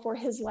battle for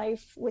his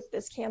life with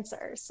this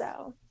cancer.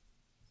 So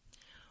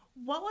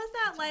what was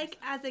that like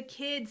as a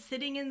kid,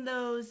 sitting in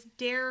those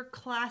DARE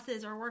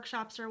classes or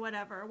workshops or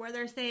whatever, where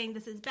they're saying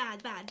this is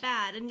bad, bad,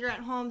 bad, and you're at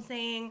home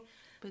saying,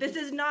 this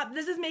is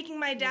making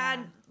my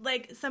dad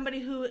like somebody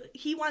who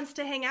he wants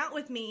to hang out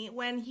with me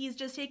when he's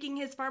just taking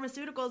his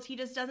pharmaceuticals. He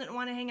just doesn't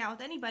want to hang out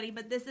with anybody.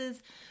 But this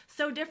is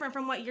so different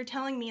from what you're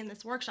telling me in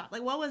this workshop.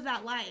 Like, what was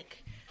that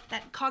like?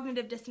 That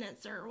cognitive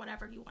dissonance or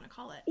whatever you want to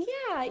call it.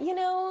 Yeah,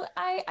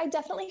 I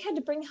definitely had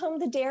to bring home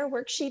the DARE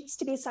worksheets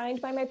to be signed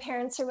by my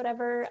parents or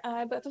whatever.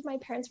 Both of my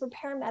parents were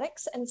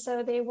paramedics, and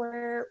so they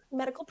were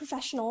medical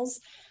professionals.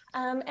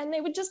 And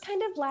they would just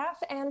kind of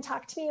laugh and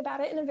talk to me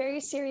about it in a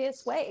very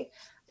serious way.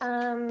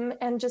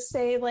 And just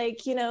say, like,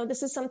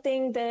 this is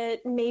something that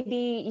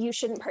maybe you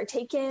shouldn't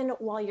partake in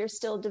while you're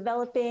still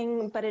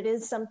developing, but it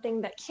is something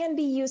that can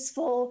be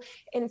useful.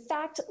 In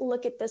fact,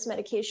 look at this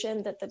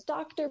medication that the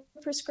doctor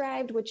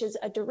prescribed, which is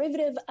a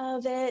derivative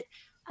of it.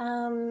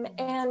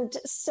 And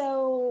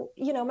so,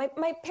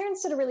 my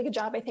parents did a really good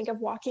job, I think, of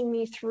walking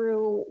me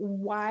through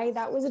why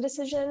that was a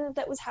decision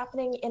that was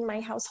happening in my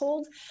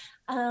household.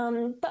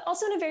 But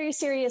also in a very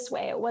serious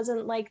way. It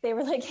wasn't like they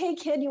were like, hey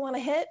kid, you want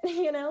to hit,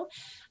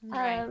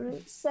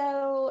 Right.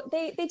 So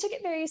they took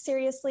it very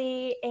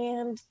seriously,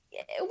 and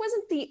it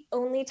wasn't the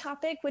only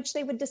topic which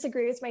they would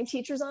disagree with my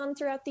teachers on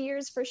throughout the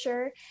years for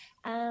sure.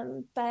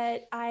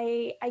 But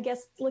I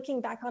guess looking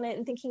back on it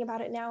and thinking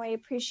about it now, I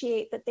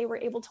appreciate that they were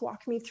able to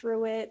walk me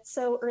through it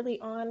so early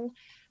on.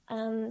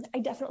 I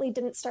definitely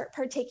didn't start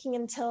partaking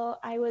until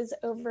I was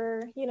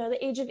over, the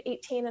age of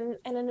 18 and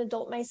an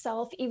adult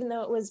myself, even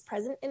though it was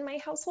present in my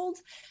household,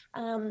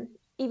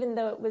 even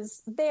though it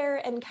was there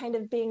and kind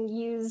of being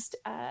used,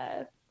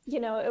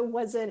 it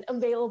wasn't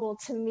available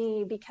to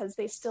me because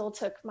they still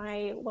took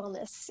my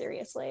wellness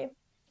seriously.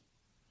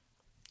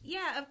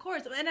 Yeah, of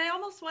course. And I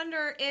almost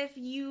wonder if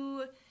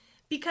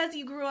because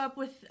you grew up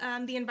with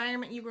the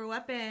environment you grew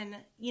up in,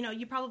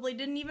 you probably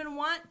didn't even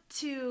want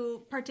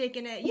to partake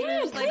in it. You were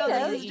just like,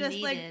 this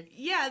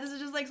is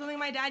just like something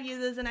my dad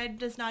uses and I'm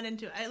just not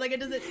into it.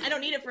 I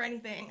don't need it for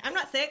anything. I'm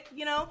not sick,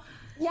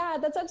 Yeah,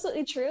 that's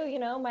absolutely true.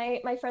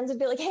 My friends would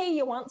be like, hey,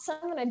 you want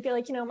some? And I'd be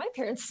like, my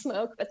parents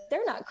smoke, but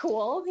they're not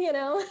cool,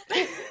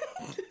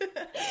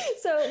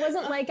 So it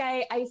wasn't like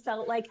I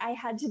felt like I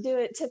had to do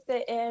it to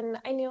fit in.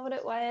 I knew what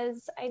it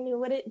was. I knew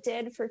what it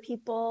did for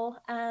people.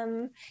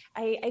 I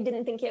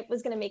didn't think it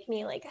was going to make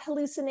me like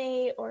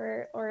hallucinate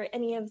or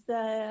any of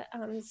the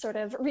sort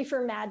of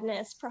reefer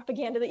madness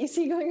propaganda that you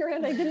see going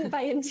around. I didn't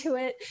buy into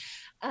it.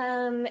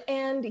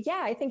 And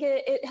yeah, I think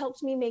it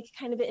helped me make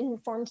kind of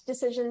informed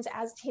decisions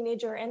as a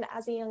teenager and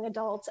as a young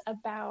adult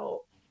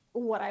about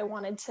what I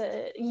wanted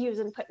to use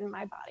and put in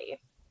my body.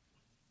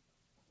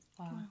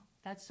 Wow.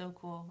 That's so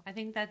cool. I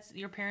think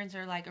your parents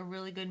are like a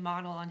really good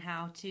model on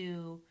how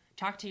to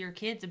talk to your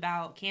kids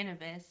about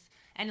cannabis,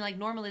 and like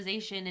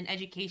normalization and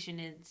education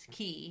is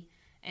key.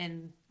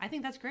 And I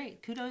think that's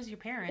great. Kudos to your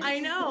parents. I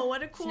know.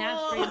 What a cool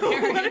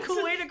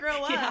way to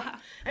grow up. Yeah.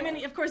 I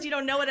mean, of course you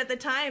don't know it at the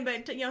time,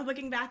 but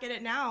looking back at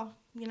it now,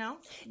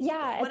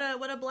 Yeah.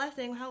 What a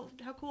blessing. How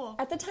cool.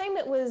 At the time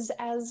it was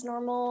as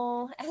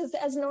normal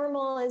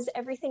as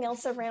everything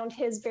else around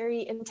his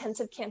very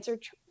intensive cancer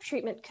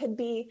treatment could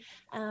be.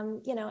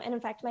 And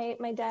in fact,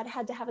 my dad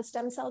had to have a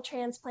stem cell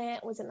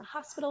transplant, was in the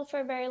hospital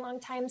for a very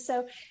long time.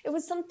 So it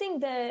was something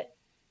that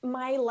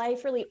my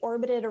life really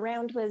orbited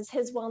around, was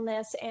his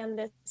wellness and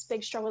this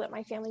big struggle that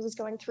my family was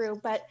going through.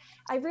 But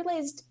I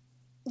realized,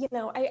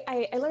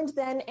 I learned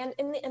then and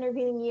in the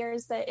intervening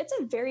years that it's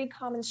a very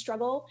common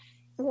struggle.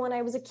 When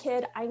I was a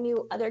kid, I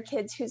knew other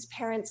kids whose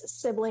parents,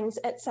 siblings,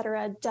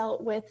 etc.,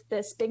 dealt with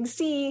this big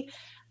C.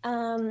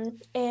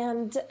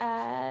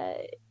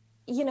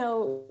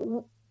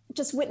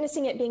 just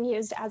witnessing it being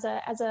used as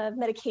a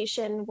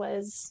medication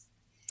was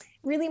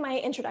really my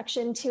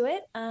introduction to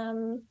it.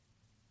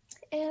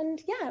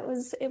 And yeah,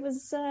 it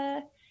was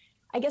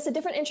I guess a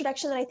different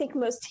introduction than I think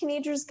most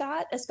teenagers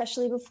got,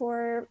 especially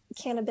before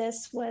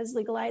cannabis was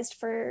legalized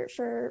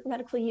for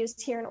medical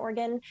use here in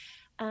Oregon.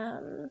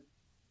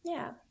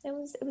 Yeah, it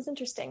was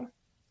interesting.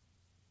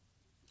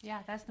 Yeah,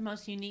 that's the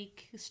most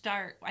unique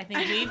start I think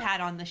we've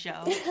had on the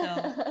show.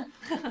 So.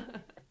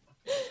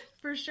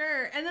 For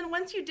sure. And then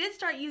once you did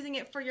start using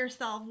it for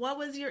yourself, what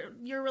was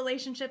your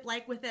relationship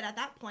like with it at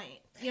that point?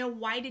 You know,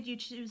 why did you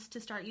choose to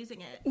start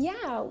using it?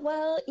 Yeah,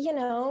 well, you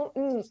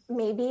know,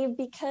 maybe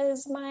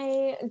because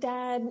my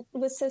dad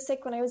was so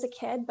sick when I was a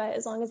kid, but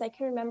as long as I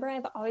can remember,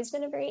 I've always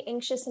been a very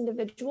anxious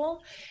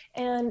individual.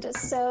 And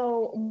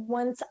so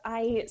once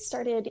I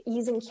started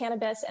using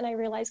cannabis and I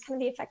realized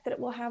kind of the effect that it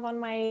will have on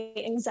my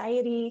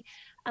anxiety,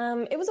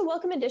 it was a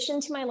welcome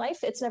addition to my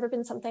life. It's never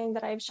been something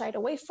that I've shied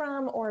away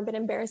from or been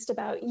embarrassed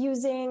about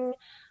using.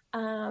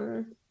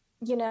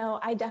 You know,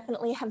 I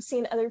definitely have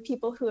seen other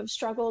people who have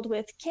struggled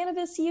with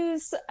cannabis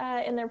use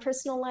in their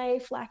personal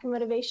life, lack of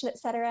motivation,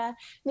 etc.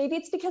 Maybe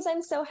it's because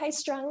I'm so high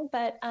strung,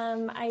 but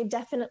I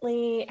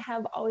definitely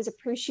have always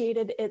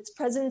appreciated its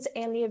presence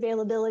and the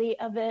availability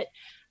of it.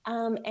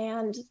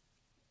 And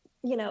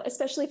you know,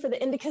 especially for the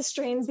indica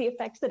strains, the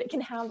effect that it can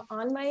have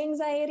on my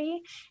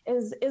anxiety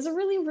is a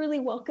really, really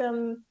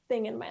welcome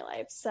thing in my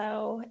life.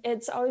 So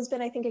it's always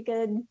been, I think, a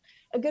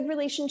good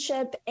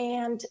relationship.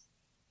 And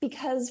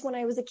because when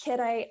I was a kid,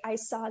 I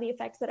saw the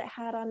effect that it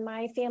had on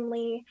my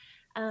family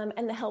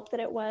and the help that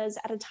it was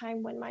at a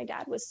time when my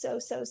dad was so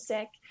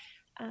sick.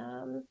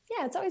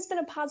 Yeah, it's always been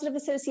a positive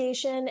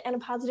association and a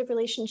positive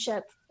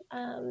relationship.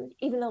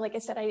 Even though, like I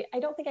said, I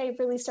don't think I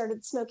really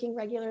started smoking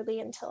regularly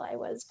until I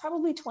was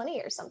probably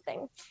 20 or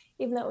something,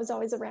 even though it was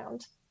always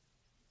around.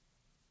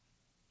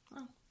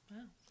 Oh, wow,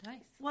 nice.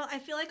 Well, I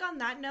feel like on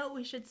that note,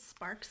 we should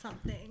spark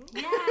something.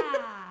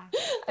 Yeah.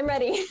 I'm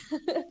ready.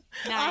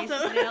 Nice.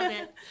 Awesome. Nailed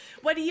it.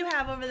 What do you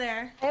have over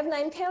there? I have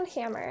 9 Pound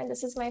Hammer.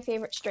 This is my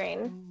favorite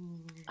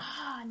strain.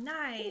 Ah,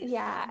 nice.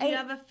 Yeah. Do you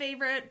have a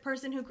favorite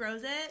person who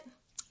grows it?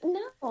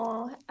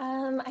 No,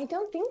 I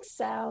don't think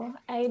so.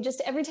 I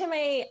just, every time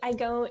I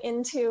go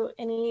into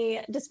any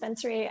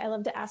dispensary, I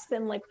love to ask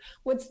them, like,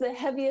 what's the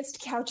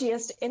heaviest,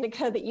 couchiest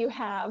indica that you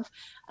have?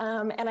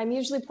 And I'm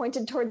usually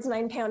pointed towards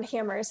 9 Pound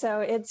Hammer. So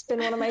it's been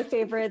one of my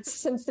favorites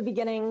since the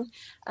beginning.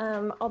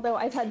 Although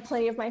I've had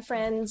plenty of my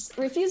friends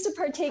refuse to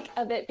partake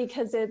of it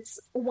because it's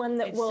one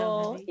that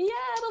it'll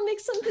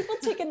make some people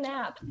take a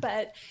nap.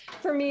 But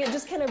for me, it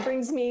just kind of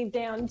brings me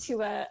down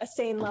to a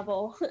sane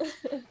level.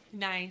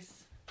 Nice.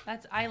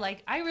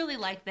 I really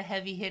like the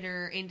heavy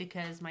hitter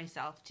indicas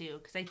myself too,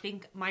 because I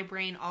think my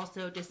brain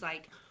also just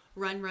like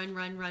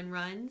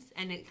runs,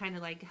 and it kind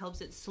of like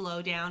helps it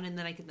slow down, and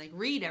then I can like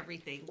read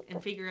everything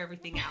and figure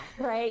everything out.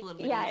 Right.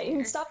 Yeah. You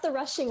can stop the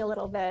rushing a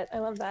little bit. I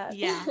love that.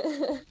 Yeah.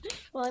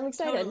 Well, I'm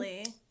excited.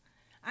 Totally.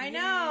 I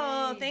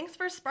know. Thanks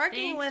for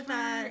sparking with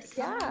us.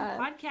 Yeah.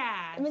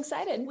 Podcast. I'm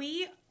excited.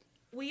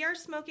 We are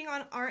smoking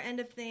on our end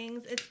of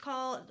things. It's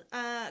called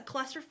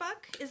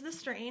Clusterfuck is the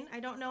strain. I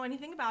don't know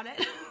anything about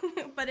it,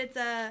 but it's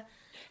I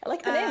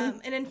like the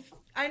name.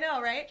 I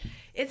know, right?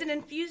 It's an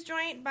infused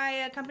joint by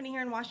a company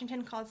here in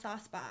Washington called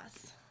Sauce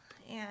Boss,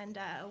 and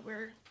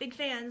we're big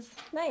fans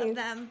of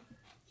them.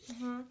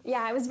 Mm-hmm.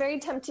 Yeah, I was very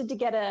tempted to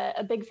get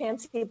a big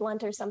fancy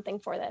blunt or something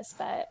for this,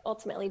 but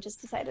ultimately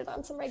just decided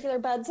on some regular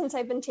bud since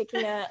I've been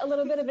taking a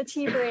little bit of a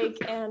tea break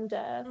and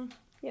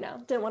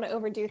didn't want to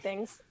overdo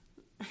things.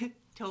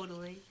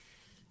 Totally.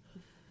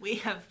 We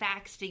have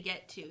facts to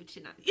get to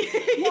tonight.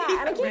 Yeah,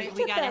 and I can't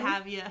we gotta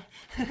have you.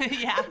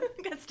 Yeah.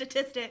 Got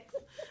statistics.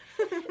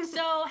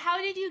 So how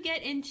did you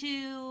get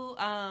into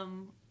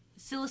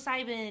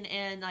psilocybin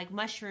and like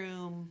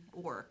mushroom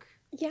work?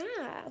 Yeah.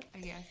 I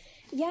guess.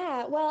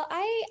 Yeah, well,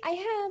 I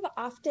have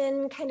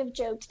often kind of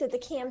joked that the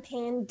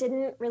campaign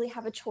didn't really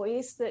have a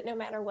choice, that no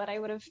matter what, I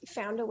would have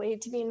found a way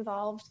to be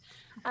involved.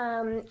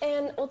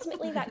 And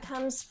ultimately that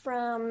comes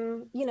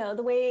from,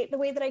 the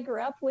way that I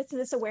grew up with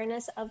this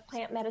awareness of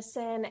plant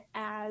medicine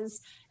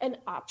as an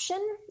option,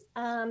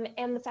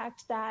 and the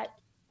fact that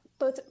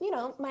both,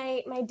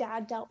 my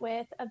dad dealt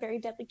with a very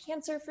deadly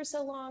cancer for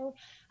so long.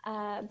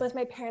 Both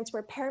my parents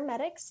were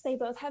paramedics. They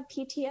both have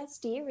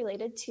PTSD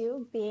related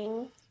to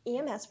being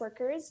EMS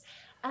workers.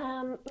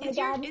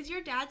 Is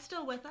your dad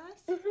still with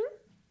us?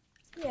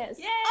 Mm-hmm. Yes.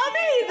 Yay!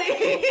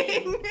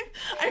 Amazing!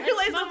 I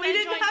realized that we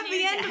didn't have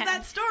the end of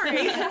that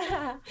story.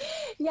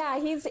 Yeah,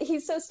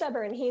 he's so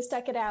stubborn. He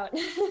stuck it out.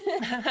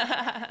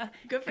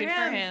 Good for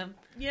him.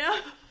 Yeah.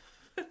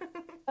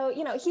 Oh,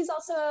 he's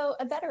also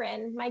a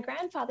veteran. My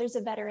grandfather's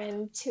a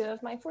veteran. 2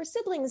 of my 4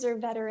 siblings are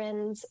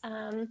veterans.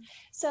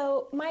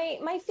 So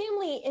my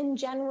family in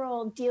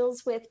general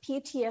deals with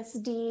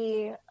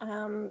PTSD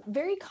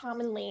very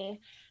commonly.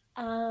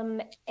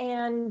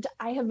 And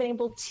I have been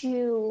able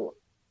to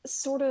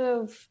sort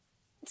of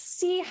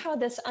see how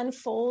this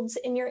unfolds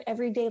in your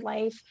everyday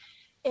life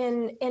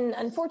in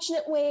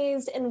unfortunate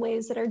ways, in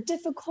ways that are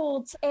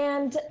difficult.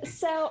 And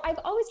so I've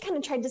always kind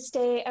of tried to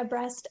stay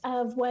abreast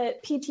of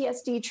what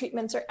PTSD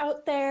treatments are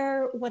out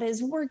there, what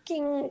is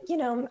working. You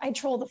know, I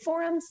troll the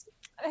forums.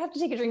 I have to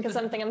take a drink of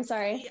something. I'm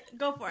sorry. Yeah,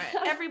 go for it.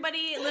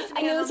 Everybody listening,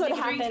 I knew this would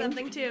drink happen.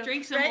 something too.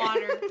 Drink some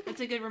water.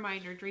 That's a good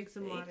reminder. Drink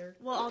some water.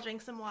 We'll all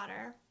drink some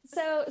water.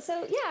 So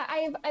yeah,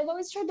 I've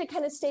always tried to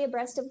kind of stay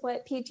abreast of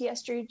what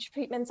PTSD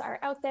treatments are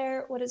out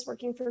there, what is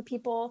working for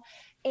people.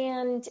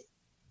 And,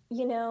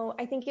 you know,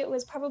 I think it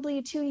was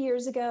probably 2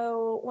 years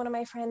ago, one of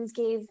my friends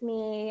gave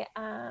me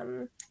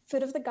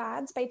Food of the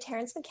Gods by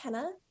Terence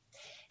McKenna.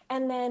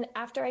 And then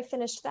after I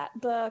finished that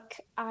book,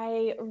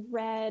 I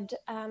read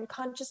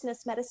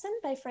Consciousness Medicine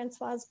by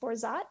Francoise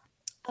Borzat.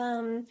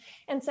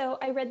 And so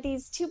I read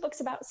these 2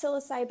 books about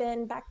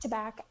psilocybin back to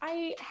back.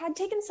 I had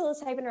taken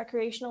psilocybin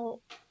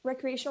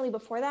recreationally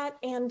before that.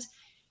 And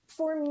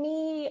for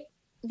me,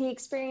 the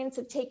experience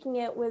of taking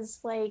it was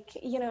like,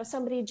 you know,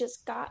 somebody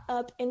just got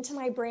up into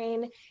my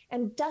brain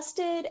and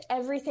dusted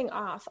everything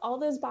off, all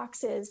those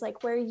boxes,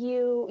 like where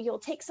you'll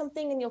take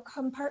something and you'll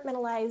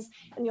compartmentalize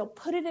and you'll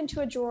put it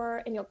into a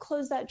drawer and you'll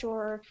close that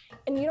drawer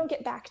and you don't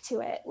get back to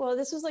it. Well,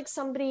 this was like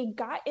somebody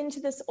got into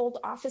this old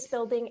office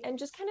building and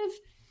just kind of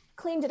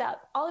cleaned it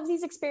up. All of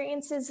these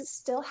experiences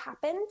still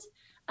happened.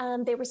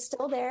 They were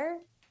still there.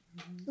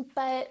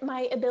 But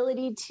my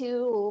ability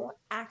to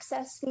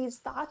access these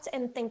thoughts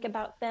and think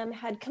about them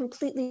had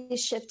completely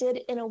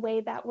shifted in a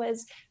way that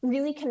was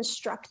really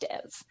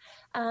constructive.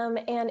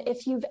 And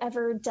if you've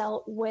ever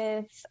dealt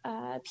with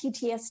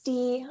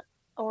PTSD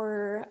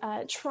or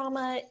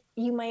trauma,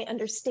 you might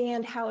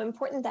understand how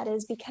important that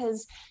is,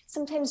 because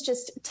sometimes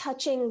just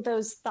touching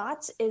those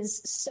thoughts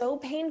is so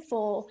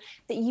painful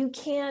that you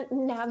can't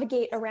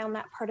navigate around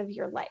that part of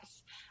your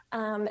life.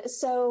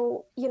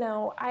 So, you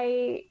know,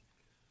 I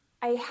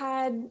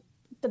had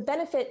the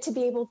benefit to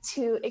be able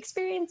to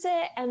experience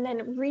it and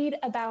then read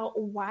about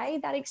why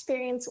that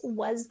experience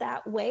was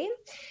that way.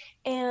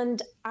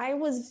 And I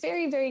was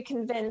very, very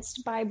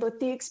convinced by both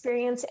the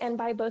experience and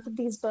by both of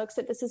these books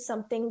that this is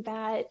something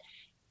that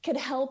could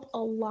help a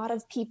lot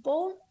of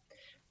people.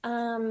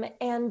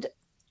 And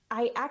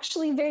I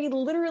actually very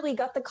literally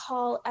got the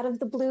call out of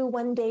the blue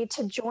one day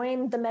to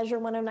join the Measure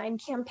 109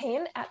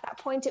 campaign. At that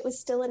point, it was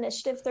still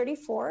Initiative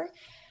 34.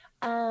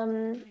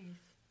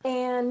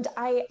 And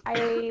I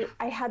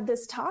had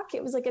this talk.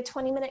 It was like a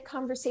 20-minute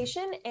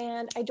conversation,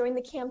 and I joined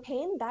the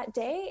campaign that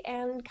day,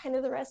 and kind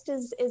of the rest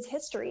is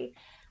history.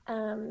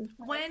 When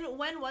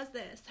was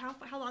this?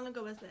 How long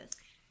ago was this?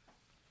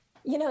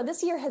 You know,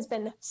 this year has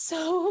been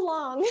so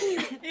long.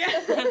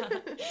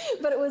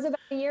 But it was about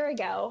a year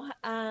ago.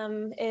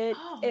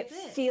 It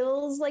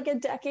feels like a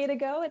decade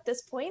ago at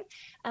this point.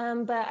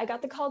 But I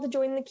got the call to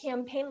join the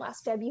campaign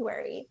last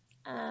February.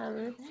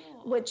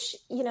 Which,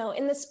 you know,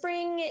 in the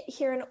spring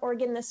here in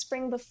Oregon, the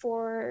spring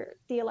before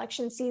the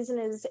election season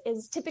is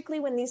typically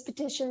when these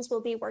petitions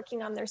will be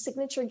working on their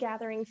signature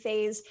gathering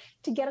phase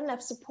to get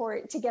enough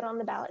support to get on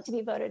the ballot to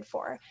be voted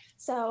for.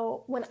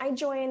 So when I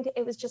joined,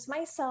 it was just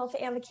myself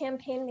and the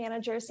campaign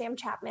manager, Sam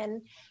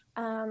Chapman.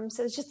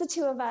 So it's just the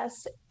 2 of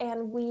us,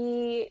 and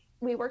we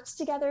worked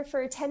together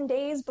for 10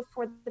 days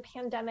before the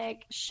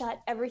pandemic shut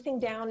everything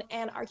down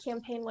and our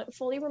campaign went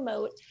fully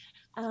remote.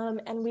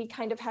 And we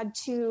kind of had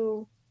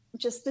to,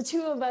 just the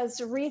 2 of us,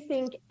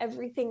 rethink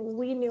everything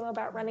we knew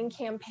about running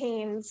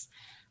campaigns,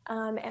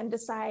 and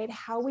decide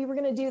how we were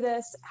going to do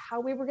this,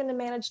 how we were going to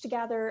manage to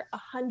gather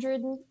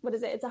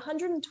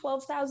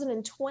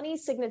 112,020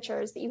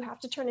 signatures that you have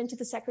to turn into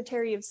the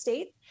Secretary of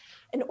State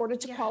in order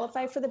to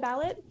qualify for the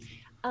ballot.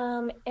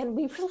 And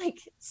we were like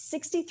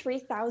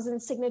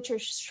 63,000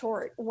 signatures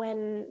short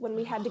when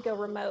we had to go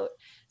remote.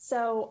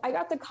 So I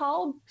got the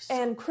call,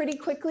 and pretty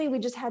quickly we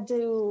just had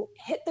to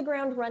hit the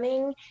ground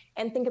running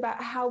and think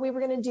about how we were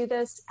going to do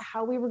this,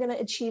 how we were going to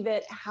achieve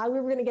it, how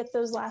we were going to get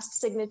those last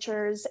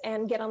signatures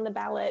and get on the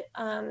ballot.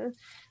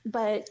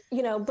 But,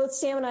 you know, both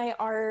Sam and I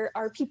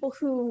are people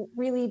who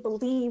really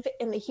believe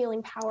in the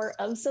healing power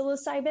of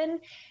psilocybin.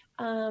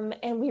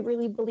 And we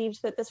really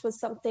believed that this was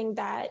something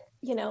that,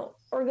 you know,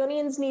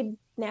 Oregonians need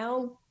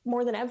now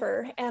more than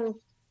ever. And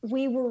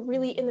we were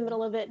really in the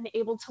middle of it and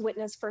able to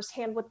witness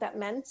firsthand what that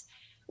meant.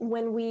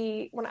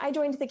 When I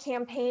joined the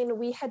campaign,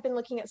 we had been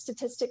looking at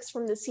statistics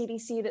from the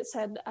CDC that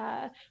said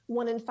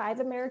 1 in 5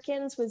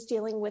 Americans was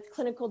dealing with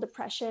clinical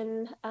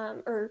depression,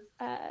 1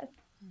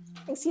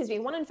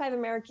 in 5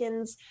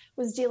 Americans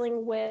was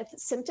dealing with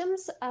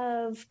symptoms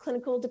of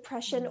clinical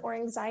depression or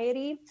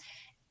anxiety.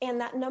 And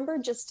that number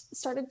just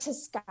started to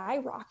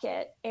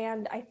skyrocket.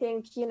 And I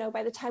think, you know,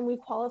 by the time we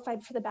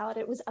qualified for the ballot,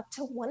 it was up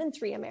to 1 in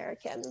 3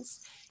 Americans.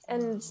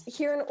 And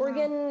here in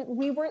Oregon,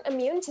 we weren't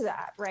immune to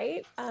that,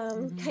 right?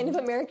 Kind of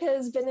America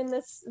has been in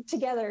this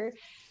together.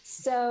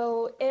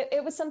 So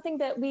it was something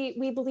that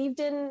we believed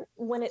in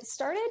when it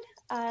started.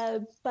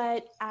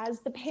 But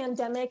as the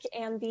pandemic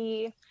and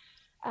the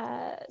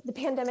the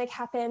pandemic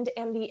happened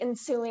and the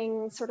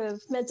ensuing sort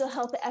of mental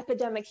health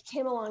epidemic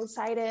came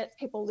alongside it,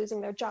 people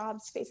losing their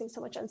jobs, facing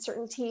so much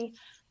uncertainty.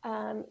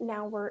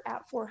 Now we're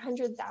at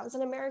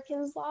 400,000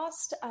 Americans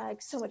lost,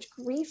 so much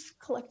grief,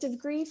 collective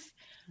grief.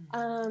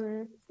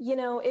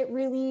 It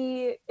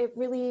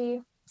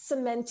really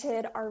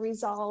cemented our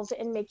resolve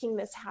in making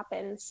this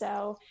happen.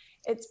 So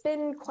it's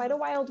been quite a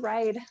wild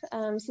ride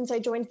since I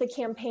joined the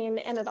campaign,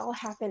 and it all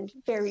happened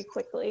very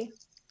quickly.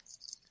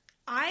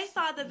 I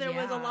thought that there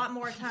was a lot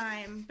more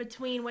time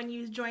between when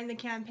you joined the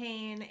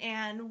campaign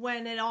and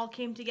when it all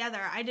came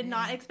together. I did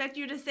not expect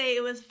you to say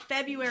it was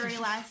February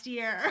last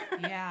year.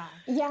 Yeah.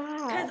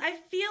 Because I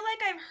feel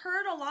like I've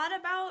heard a lot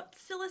about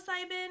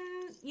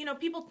psilocybin,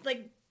 people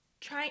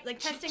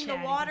testing the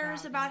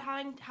waters about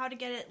how to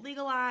get it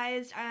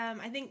legalized.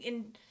 I think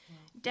in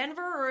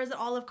Denver, or is it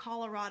all of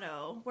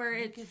Colorado, where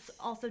it's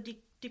also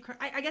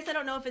I guess I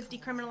don't know if it's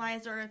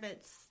decriminalized or if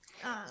it's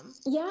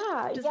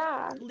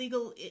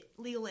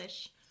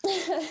legal-ish.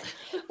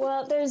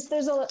 Well, there's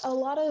a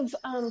lot of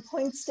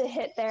points to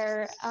hit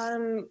there.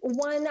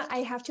 One,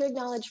 I have to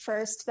acknowledge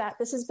first that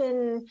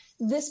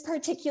this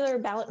particular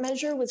ballot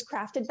measure was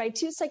crafted by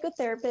two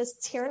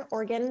psychotherapists here in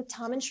Oregon,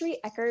 Tom and Cherie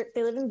Eckert.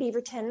 They live in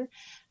Beaverton.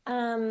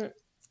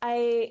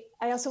 I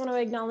also want to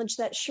acknowledge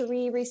that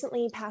Cherie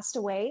recently passed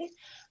away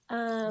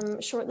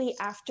shortly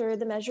after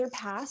the measure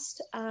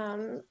passed.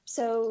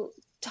 So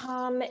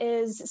Tom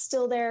is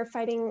still there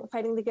fighting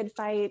the good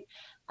fight.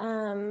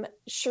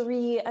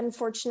 Cherie,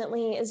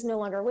 unfortunately, is no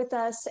longer with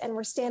us, and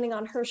we're standing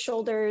on her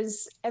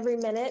shoulders every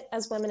minute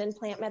as women in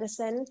plant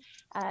medicine.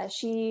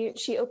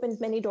 She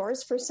opened many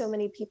doors for so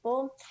many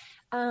people.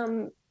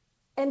 And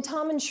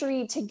Tom and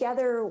Cherie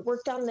together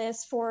worked on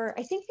this for,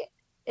 I think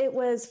it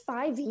was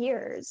 5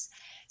 years.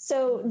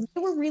 So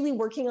they were really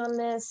working on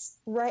this,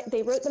 right?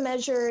 They wrote the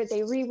measure,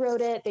 they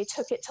rewrote it, they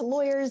took it to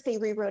lawyers, they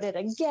rewrote it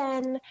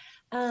again.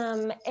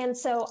 And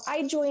so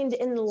I joined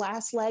in the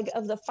last leg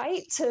of the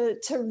fight to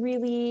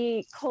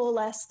really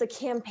coalesce the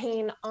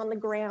campaign on the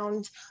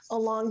ground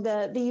along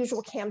the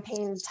usual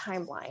campaign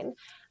timeline.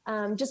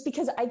 Just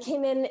because I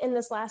came in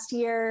this last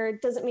year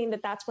doesn't mean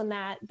that that's when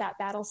that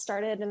battle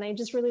started. And I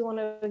just really want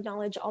to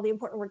acknowledge all the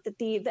important work that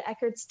the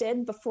Eckerts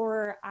did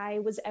before I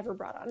was ever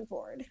brought on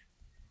board.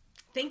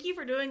 Thank you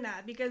for doing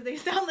that, because they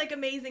sound like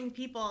amazing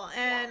people.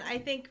 And I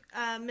think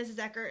Mrs.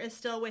 Eckert is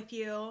still with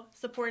you,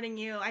 supporting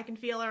you. I can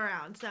feel her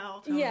around.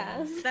 So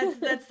yeah,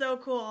 that's so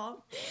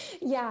cool.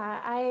 Yeah,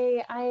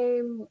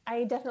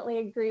 I definitely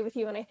agree with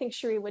you. And I think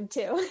Cherie would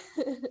too.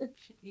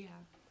 Yeah.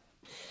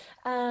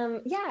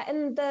 And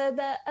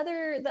the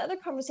other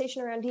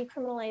conversation around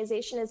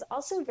decriminalization is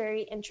also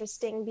very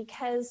interesting,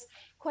 because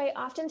quite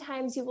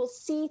oftentimes you will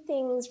see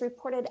things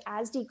reported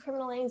as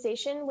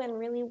decriminalization when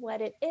really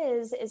what it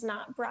is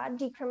not broad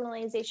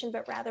decriminalization,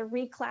 but rather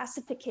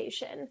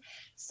reclassification.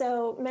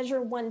 So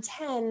Measure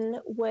 110,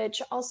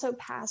 which also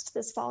passed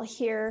this fall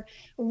here,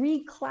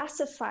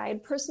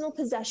 reclassified personal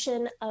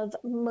possession of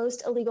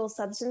most illegal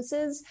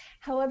substances.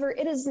 However,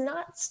 it is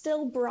not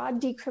still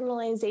broad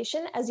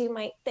decriminalization as you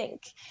might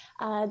think.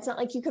 It's not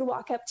like you could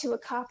walk up to a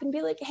cop and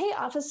be like, "Hey,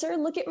 officer,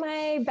 look at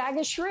my bag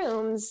of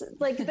shrooms."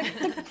 Like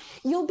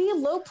you'll be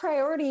low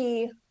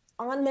priority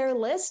on their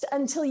list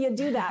until you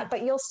do that,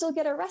 but you'll still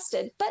get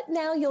arrested. But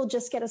now you'll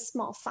just get a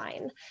small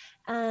fine.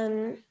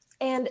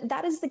 And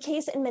that is the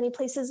case in many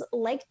places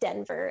like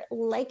Denver,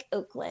 like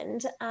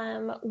Oakland,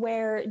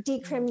 where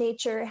Decrim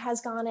Nature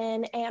has gone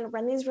in and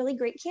run these really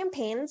great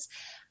campaigns.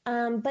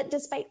 But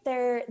despite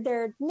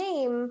their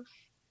name,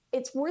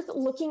 it's worth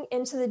looking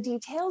into the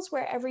details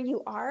wherever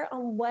you are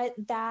on what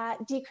that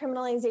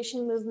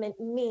decriminalization movement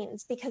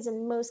means, because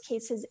in most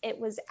cases it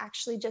was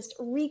actually just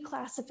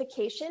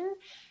reclassification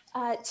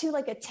to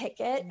like a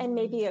ticket and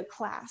maybe a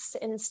class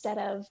instead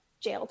of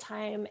jail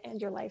time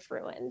and your life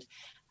ruined.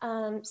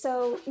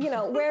 So,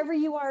 wherever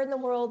you are in the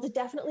world,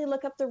 definitely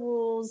look up the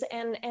rules.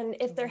 And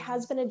if there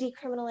has been a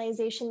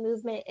decriminalization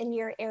movement in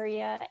your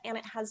area and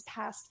it has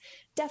passed,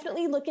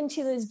 definitely look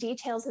into those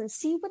details and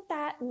see what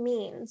that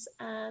means.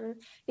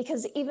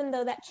 Because even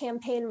though that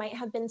campaign might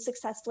have been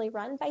successfully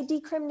run by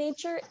Decrim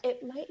Nature,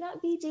 it might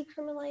not be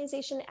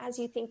decriminalization as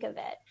you think of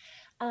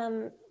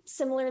it.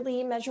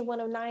 Similarly, Measure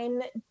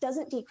 109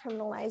 doesn't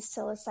decriminalize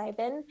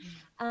psilocybin.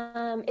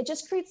 It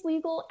just creates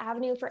legal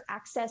avenue for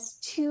access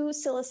to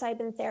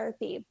psilocybin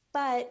therapy.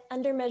 But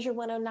under Measure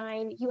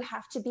 109, you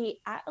have to be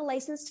at a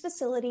licensed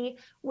facility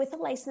with a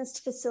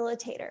licensed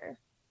facilitator.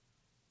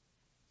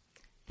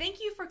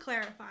 Thank you for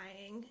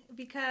clarifying,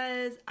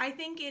 because I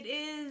think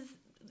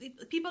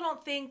people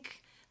don't think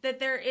that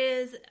there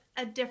is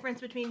a difference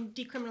between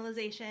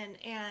decriminalization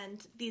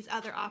and these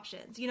other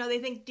options. They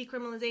think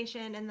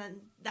decriminalization and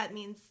then that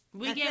means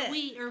we get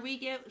weed or we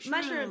get shrooms.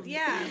 Mushrooms,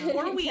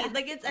 or weed. I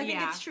think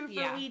it's true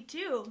for weed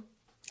too.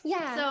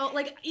 Yeah. So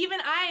even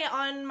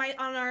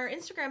on our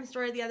Instagram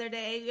story the other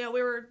day,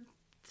 we were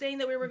saying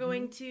that we were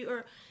going to,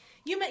 or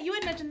you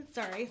had mentioned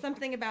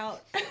something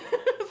about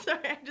sorry,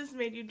 I just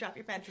made you drop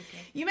your pen.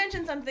 Okay. You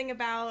mentioned something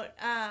about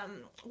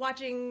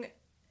watching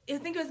I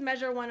think it was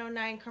Measure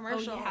 109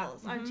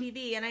 commercials on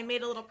TV, and I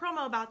made a little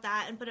promo about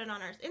that and put it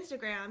on our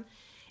Instagram,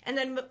 and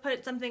then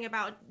put something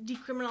about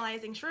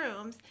decriminalizing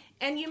shrooms.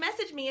 And you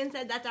messaged me and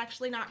said that's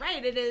actually not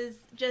right. It is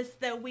just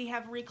that we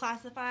have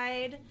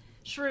reclassified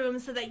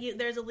shrooms so that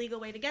there's a legal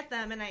way to get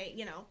them. And I,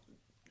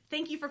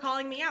 thank you for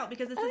calling me out,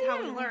 because this is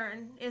how we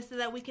learn, is so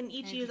that we can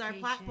each use our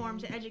platform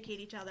to educate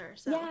each other.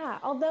 So. Yeah,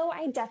 although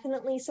I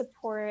definitely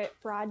support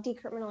broad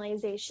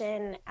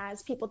decriminalization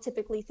as people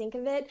typically think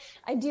of it,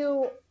 I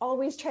do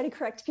always try to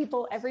correct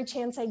people every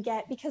chance I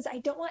get, because I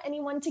don't want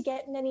anyone to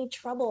get in any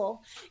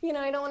trouble.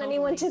 I don't want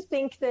anyone to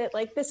think that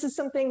like this is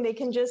something they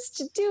can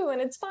just do and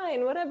it's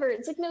fine, whatever.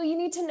 It's like, no, you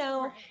need to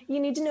know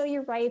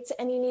your rights,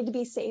 and you need to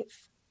be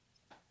safe.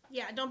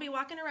 Yeah, don't be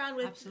walking around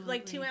with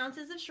like 2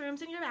 ounces of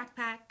shrooms in your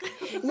backpack.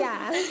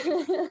 Yeah,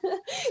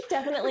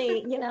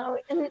 definitely,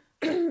 and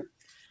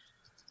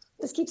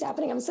this keeps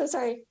happening. I'm so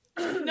sorry.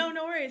 No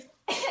worries.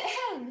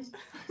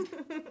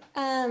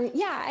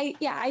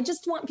 I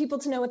just want people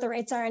to know what the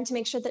rights are and to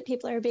make sure that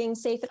people are being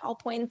safe at all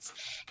points.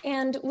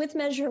 And with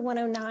Measure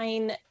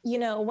 109,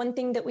 one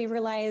thing that we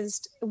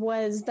realized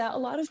was that a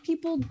lot of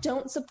people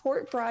don't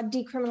support broad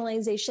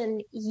decriminalization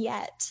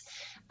yet.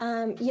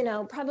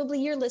 Probably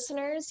your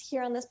listeners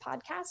here on this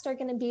podcast are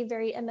going to be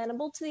very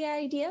amenable to the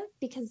idea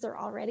because they're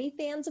already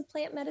fans of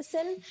plant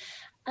medicine.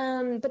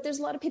 But there's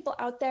a lot of people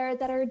out there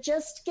that are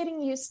just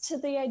getting used to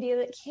the idea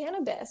that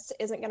cannabis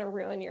isn't going to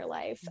ruin your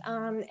life.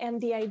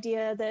 And the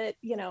idea that,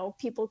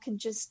 people could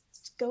just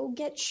go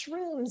get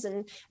shrooms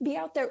and be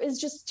out there is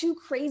just too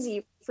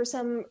crazy for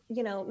some,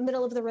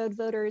 middle of the road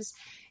voters.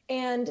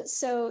 And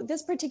so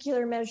this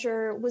particular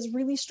measure was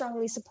really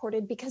strongly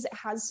supported because it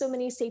has so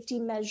many safety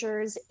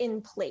measures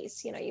in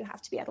place. You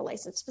have to be at a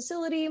licensed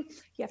facility,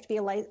 you have to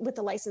be with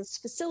a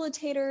licensed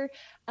facilitator,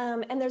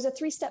 and there's a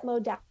 3-step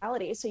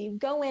modality. So you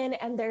go in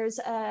and there's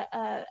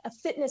a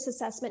fitness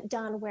assessment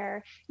done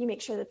where you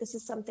make sure that this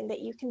is something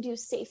that you can do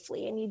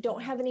safely and you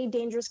don't have any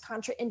dangerous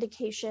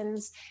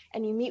contraindications,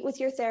 and you meet with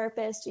your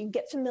therapist, you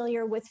get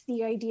familiar with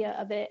the idea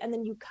of it, and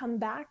then you come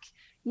back.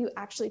 You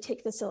actually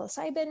take the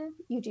psilocybin,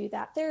 you do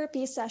that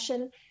therapy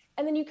session,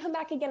 and then you come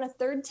back again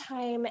a 3rd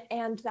time,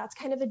 and that's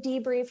kind of a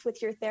debrief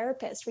with your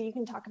therapist where you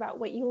can talk about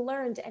what you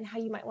learned and how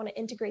you might want to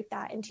integrate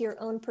that into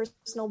your own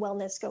personal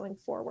wellness going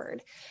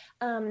forward.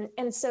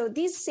 And so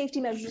these safety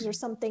measures are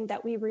something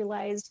that we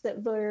realized that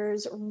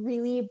voters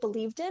really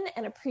believed in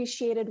and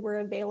appreciated were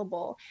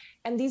available.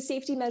 And these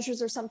safety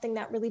measures are something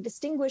that really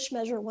distinguish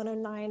Measure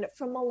 109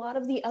 from a lot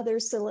of the other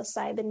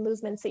psilocybin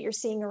movements that you're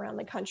seeing around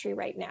the country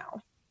right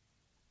now.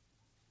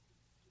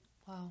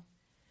 Wow.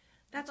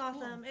 That's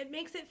awesome. Cool. It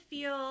makes it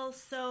feel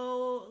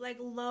so like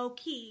low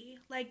key.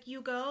 Like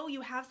you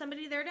have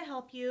somebody there to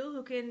help you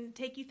who can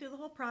take you through the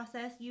whole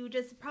process. You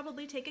just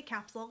probably take a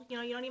capsule. You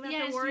don't even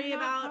have to worry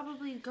about.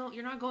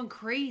 You're not going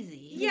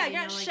crazy. Yeah,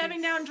 you're not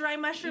shoving down dry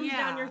mushrooms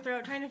down your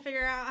throat, trying to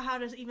figure out how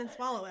to even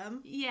swallow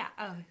them. Yeah.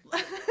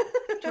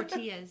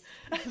 Tortillas.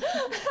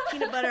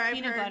 Peanut butter.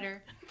 Peanut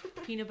butter.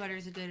 Peanut butter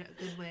is a good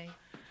way,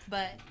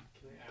 but.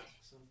 Can I ask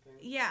something?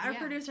 Yeah, our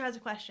producer has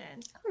a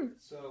question.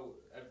 So.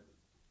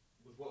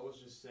 With what was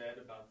just said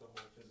about the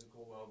whole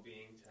physical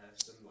well-being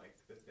test and like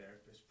the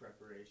therapist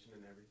preparation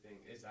and everything,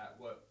 is that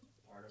what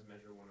part of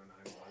Measure 109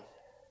 was?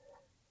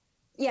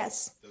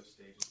 Yes. Those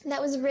stages.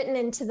 That was written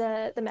into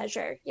the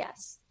measure.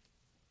 Yes.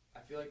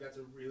 I feel like that's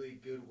a really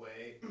good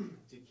way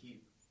to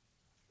keep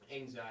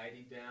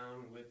anxiety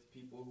down with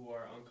people who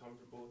are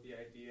uncomfortable with the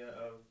idea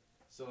of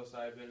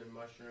psilocybin and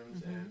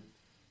mushrooms and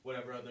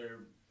whatever other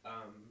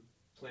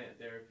plant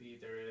therapy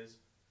there is.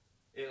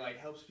 It like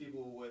helps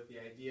people with the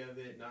idea of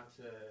it, not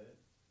to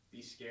be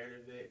scared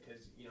of it,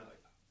 because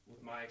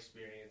with my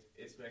experience,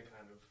 it's been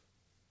kind of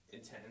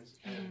intense,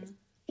 and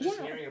just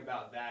hearing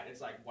about that,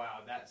 it's like, wow,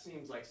 that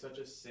seems like such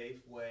a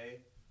safe way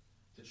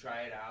to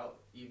try it out.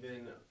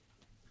 Even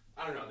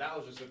I don't know, that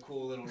was just a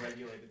cool little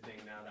regulated thing.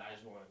 Now that I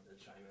just wanted to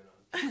chime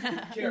in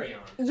on. Carry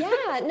on.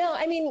 Yeah, no,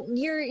 I mean,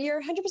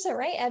 you're 100%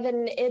 right,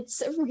 Evan.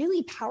 It's a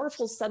really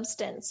powerful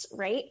substance,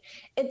 right?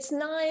 It's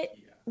not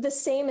the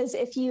same as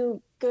if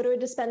you go to a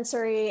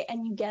dispensary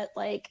and you get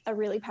like a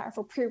really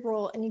powerful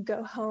pre-roll and you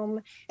go home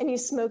and you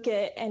smoke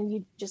it and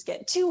you just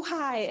get too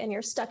high and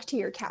you're stuck to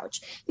your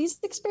couch. These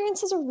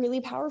experiences are really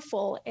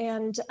powerful,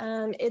 and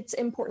it's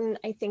important,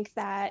 I think,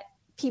 that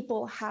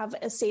people have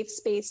a safe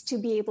space to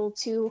be able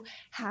to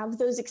have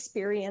those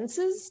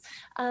experiences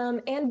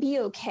and be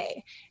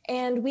okay.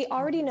 And we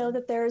already know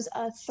that there's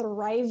a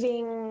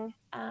thriving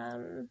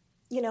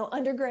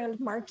underground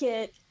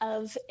market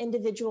of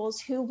individuals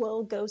who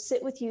will go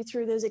sit with you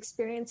through those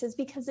experiences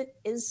because it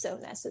is so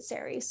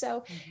necessary.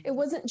 So it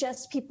wasn't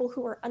just people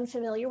who are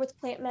unfamiliar with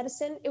plant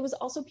medicine. It was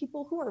also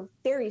people who are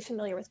very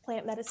familiar with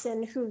plant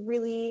medicine who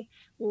really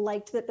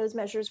liked that those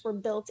measures were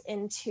built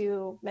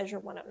into Measure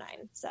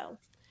 109. So.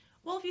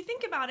 Well, if you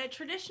think about it,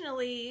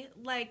 traditionally,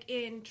 like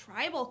in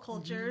tribal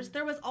cultures,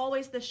 there was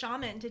always the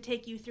shaman to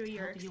take you through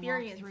your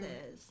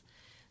experiences.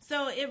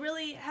 So it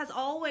really has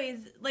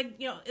always,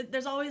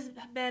 there's always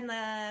been,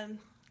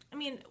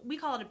 we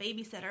call it a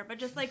babysitter, but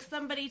just like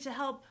somebody to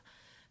help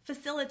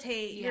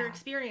facilitate your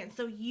experience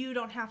so you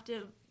don't have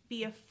to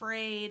be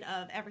afraid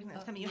of everything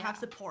that's coming. You have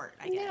support,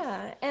 I guess.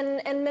 Yeah,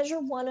 and Measure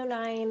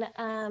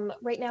 109,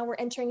 right now we're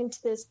entering into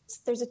this,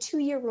 there's a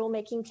 2-year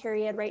rulemaking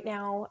period right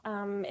now.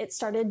 It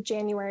started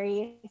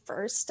January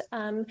 1st,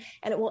 and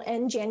it will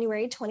end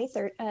January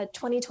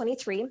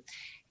 2023.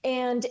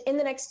 And in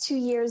the next 2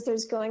 years,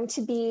 there's going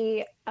to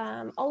be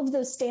all of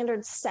those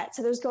standards set.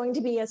 So there's going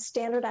to be a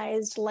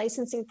standardized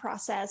licensing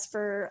process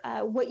for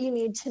what you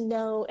need to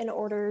know in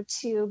order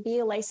to be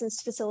a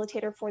licensed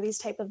facilitator for these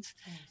type of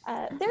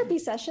therapy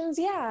sessions.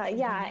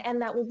 Yeah.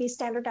 And that will be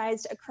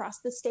standardized across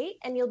the state,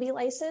 and you'll be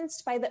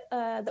licensed by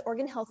the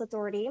Oregon Health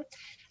Authority,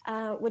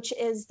 which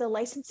is the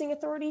licensing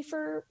authority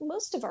for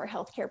most of our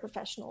healthcare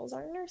professionals,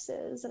 our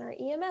nurses and our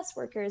EMS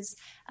workers.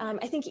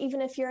 I think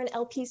even if you're an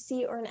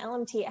LPC or an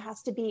LMT, it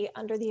has to be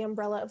under the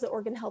umbrella of the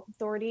Oregon Health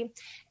Authority.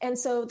 And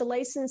so the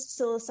licensed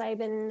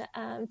psilocybin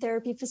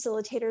therapy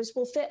facilitators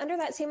will fit under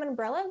that same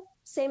umbrella,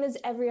 same as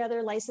every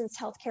other licensed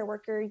healthcare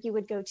worker you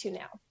would go to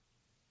now.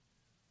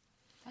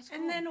 That's cool.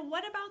 And then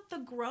what about the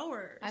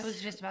growers? I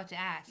was just about to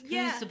ask.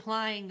 Who's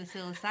supplying the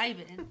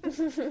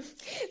psilocybin?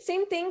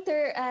 Same thing.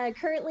 They're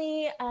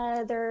currently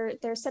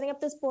they're setting up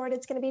this board.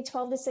 It's going to be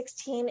 12 to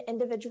 16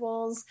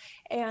 individuals,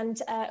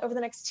 and over the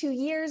next 2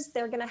 years,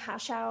 they're going to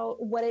hash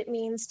out what it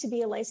means to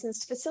be a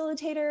licensed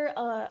facilitator,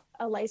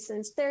 a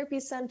licensed therapy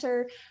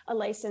center, a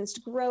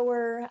licensed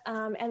grower,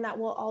 and that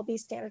will all be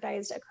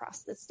standardized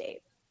across the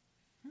state.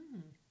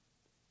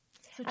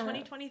 So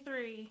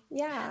 2023.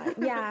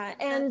 Yeah.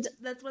 And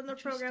that's when the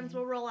programs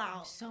will roll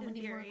out. So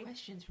many more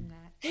questions from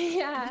that.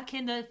 Yeah.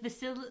 Can the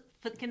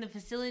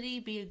facility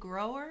be a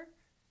grower?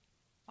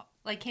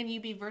 Like, can you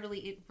be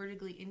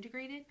vertically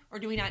integrated? Or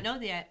do we not know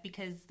that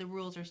because the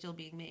rules are still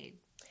being made?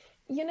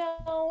 You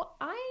know,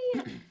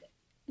 I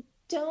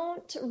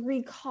don't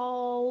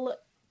recall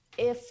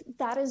if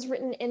that is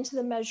written into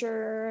the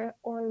measure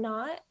or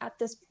not at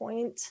this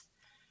point.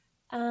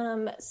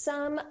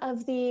 Some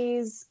of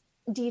these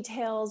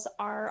details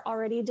are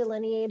already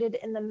delineated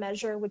in the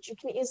measure, which you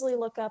can easily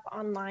look up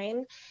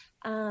online.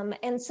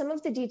 And some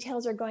of the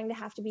details are going to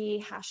have to be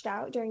hashed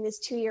out during this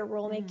 2-year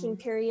rulemaking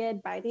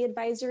period by the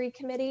advisory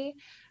committee.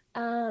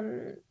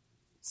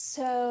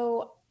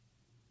 So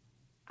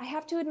I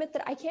have to admit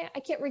that I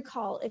can't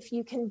recall if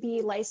you can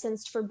be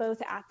licensed for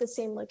both at the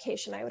same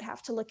location. I would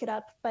have to look it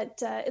up,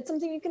 but it's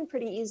something you can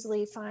pretty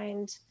easily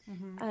find,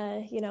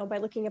 by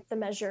looking up the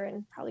measure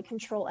and probably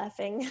control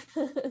Fing.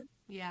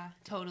 Yeah,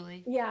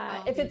 totally.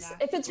 Yeah, if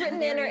it's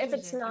written in or if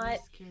it's not.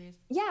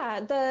 Yeah,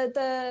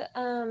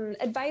 the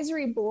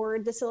advisory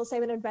board, the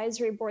psilocybin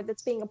advisory board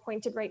that's being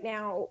appointed right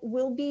now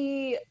will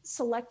be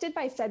selected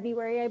by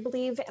February, I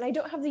believe. And I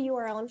don't have the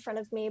URL in front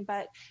of me,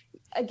 but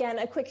again,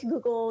 a quick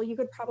Google, you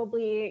could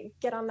probably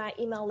get on that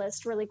email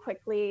list really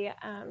quickly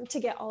to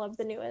get all of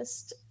the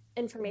newest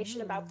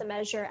information about the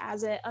measure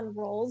as it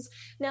unrolls.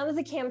 Now that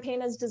the campaign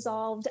has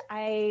dissolved,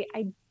 I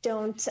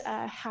don't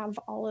have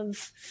all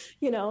of,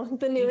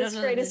 the newest,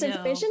 greatest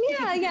information.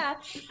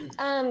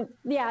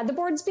 The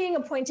board's being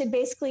appointed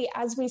basically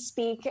as we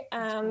speak.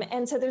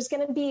 And so there's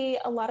going to be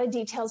a lot of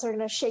details that are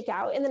going to shake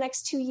out in the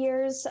next 2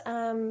 years.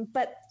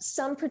 But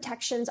some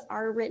protections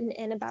are written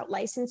in about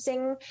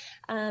licensing,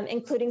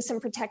 including some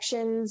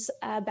protections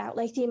about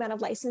like the amount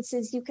of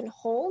licenses you can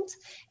hold.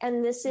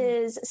 And this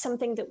is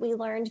something that we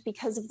learned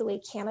because of the way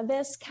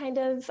cannabis kind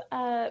of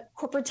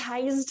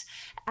corporatized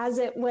as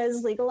it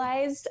was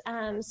legalized.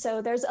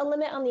 So there's a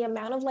limit on the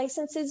amount of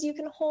licenses you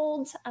can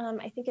hold.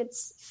 I think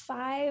it's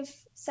 5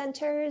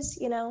 centers,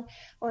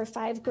 or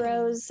 5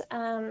 grows.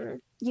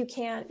 You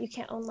can't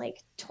own like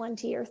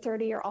 20 or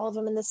 30 or all of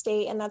them in the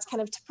state. And that's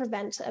kind of to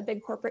prevent a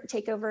big corporate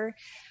takeover.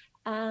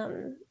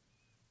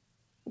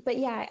 But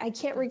yeah, I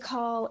can't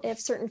recall if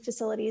certain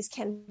facilities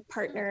can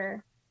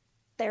partner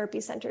therapy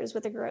centers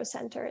with a grow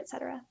center, et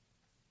cetera.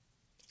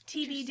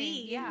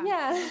 TBD.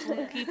 Yeah.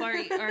 We'll keep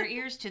our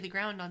ears to the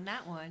ground on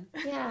that one.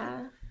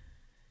 Yeah.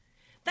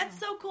 That's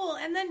so cool.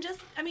 And then just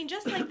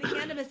like the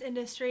cannabis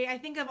industry, I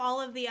think of all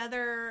of the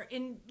other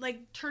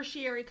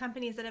tertiary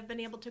companies that have been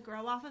able to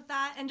grow off of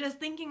that, and just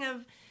thinking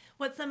of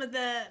what some of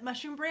the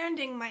mushroom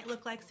branding might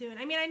look like soon.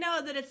 I mean, I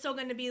know that it's still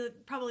going to be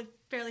probably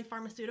fairly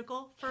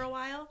pharmaceutical for a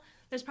while.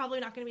 There's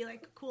probably not going to be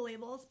like cool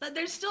labels, but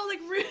there's still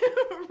like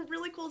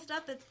really cool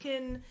stuff that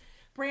can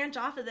branch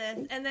off of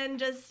this. And then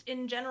just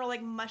in general,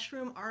 like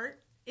mushroom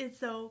art is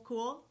so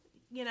cool.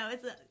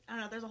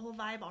 There's a whole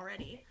vibe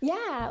already.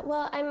 Yeah,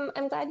 well,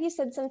 I'm glad you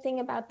said something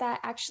about that,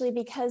 actually,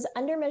 because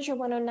under Measure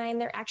 109,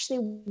 there actually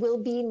will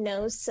be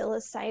no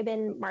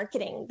psilocybin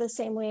marketing the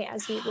same way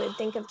as we would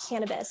think of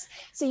cannabis.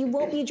 So you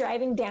won't be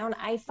driving down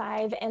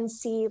I-5 and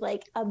see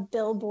like a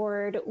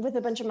billboard with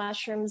a bunch of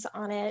mushrooms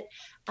on it.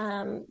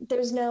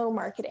 There's no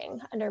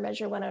marketing under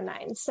Measure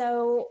 109.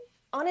 So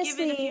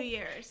honestly, give it a few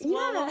years.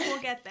 Yeah.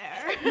 We'll get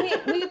there.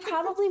 we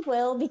probably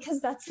will,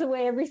 because that's the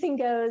way everything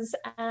goes.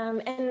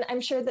 And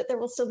I'm sure that there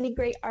will still be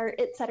great art,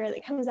 et cetera,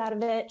 that comes out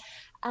of it.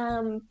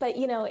 But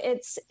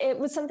it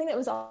was something that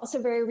was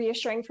also very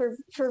reassuring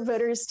for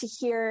voters to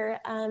hear,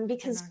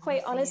 because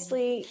quite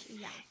honestly,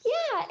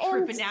 and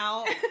tripping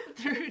out,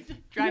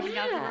 driving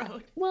down the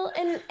road. Well,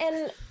 and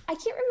I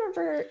can't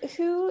remember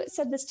who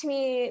said this to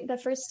me the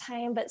first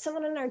time, but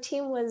someone on our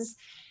team was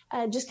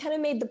just kind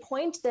of made the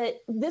point that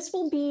this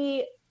will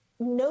be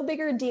no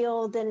bigger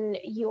deal than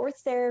your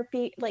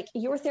therapy. Like,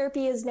 your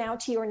therapy is now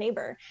to your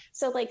neighbor.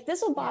 So like,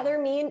 this will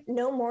bother me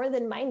no more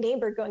than my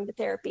neighbor going to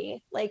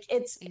therapy. Like,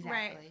 it's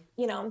exactly.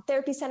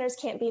 Therapy centers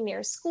can't be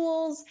near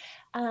schools.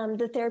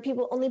 The therapy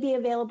will only be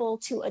available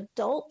to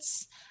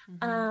adults.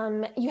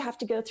 You have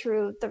to go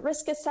through the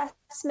risk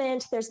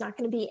assessment. There's not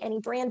going to be any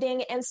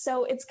branding. And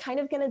so it's kind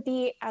of going to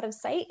be out of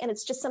sight. And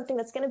it's just something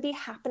that's going to be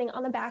happening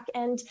on the back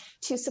end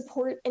to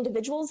support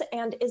individuals,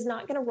 and is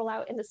not going to roll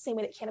out in the same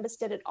way that cannabis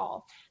did at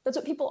all. That's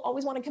what people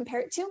always want to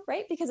compare it to,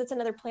 right? Because it's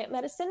another plant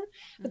medicine,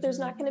 but there's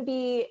not going to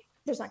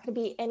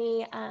be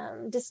any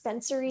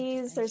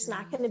dispensaries. There's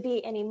not going to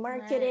be any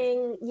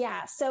marketing. Right.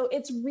 Yeah. So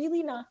it's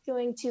really not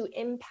going to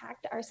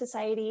impact our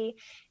society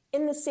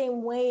in the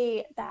same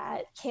way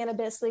that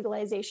cannabis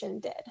legalization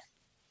did.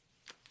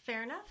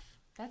 Fair enough.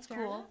 That's cool.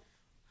 Enough.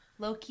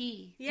 Low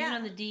key. Even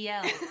on the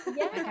DL.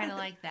 I kind of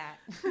like that.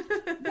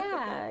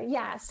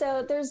 Yeah.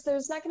 So there's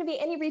not going to be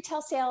any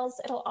retail sales.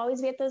 It'll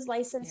always be at those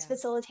licensed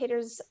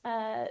facilitators,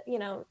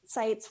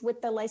 sites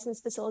with the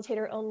licensed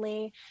facilitator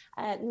only.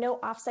 No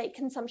offsite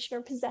consumption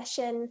or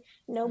possession.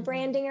 No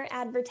branding or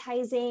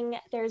advertising.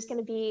 There's going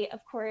to be, of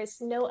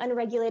course, no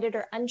unregulated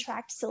or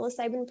untracked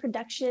psilocybin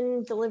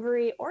production,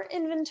 delivery, or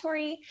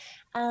inventory.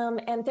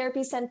 And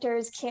therapy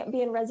centers can't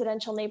be in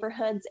residential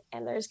neighborhoods,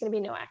 and there's going to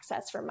be no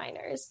access for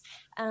minors.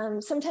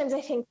 Sometimes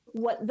I think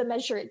what the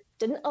measure it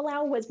didn't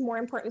allow was more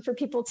important for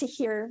people to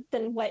hear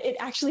than what it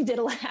actually did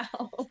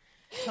allow.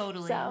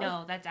 Totally. So.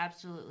 No, that's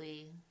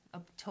absolutely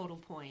a total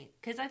point.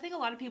 Because I think a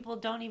lot of people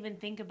don't even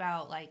think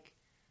about, like,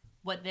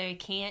 what they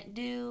can't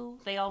do.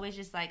 They always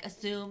just, like,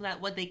 assume that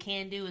what they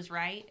can do is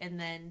right, and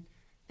then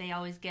they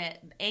always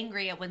get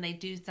angry at when they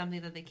do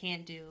something that they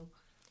can't do.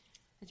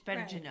 It's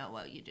better to know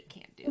what you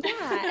can't do.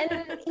 Yeah,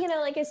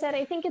 and like I said,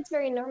 I think it's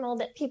very normal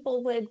that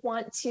people would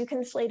want to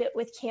conflate it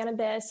with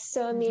cannabis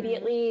so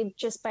immediately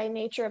just by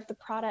nature of the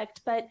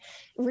product. But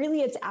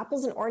really, it's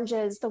apples and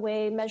oranges the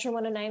way Measure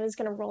 109 is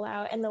going to roll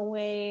out and the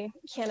way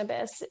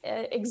cannabis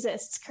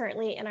exists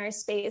currently in our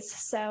space.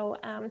 So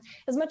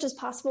as much as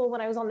possible,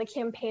 when I was on the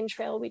campaign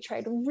trail, we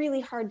tried really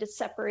hard to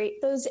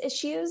separate those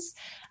issues.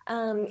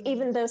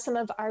 Even though some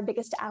of our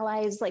biggest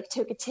allies like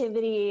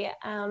Tokeativity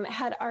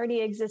had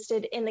already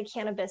existed in the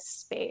cannabis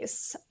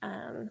space.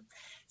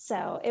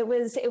 So it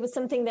was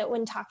something that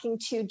when talking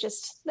to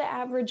just the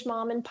average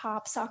mom and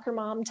pop soccer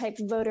mom type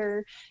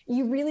voter,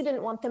 you really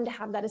didn't want them to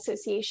have that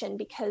association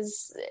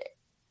because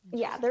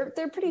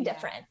they're pretty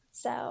different.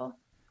 So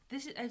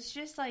it's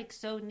just like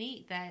so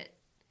neat that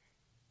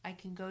I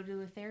can go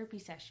to a therapy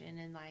session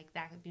and like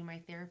that could be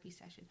my therapy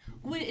session.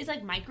 Is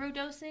like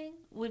microdosing,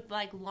 would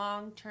like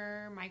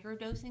long-term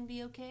microdosing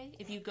be okay?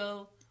 If you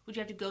go, would you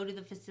have to go to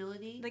the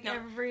facility? Like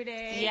every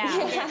day?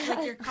 Yeah.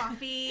 Like your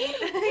coffee,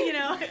 coffee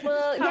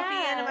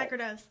and a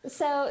microdose.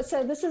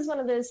 So this is one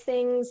of those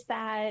things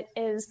that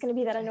is going to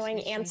be that annoying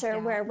answer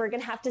where we're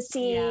going to have to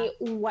see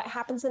what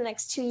happens in the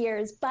next 2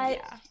 years.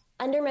 But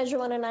under Measure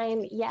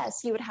 109,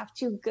 yes, you would have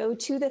to go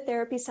to the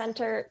therapy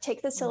center,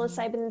 take the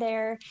psilocybin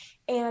there,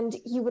 and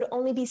you would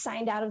only be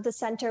signed out of the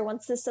center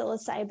once the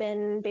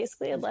psilocybin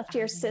basically had left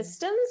your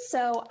system.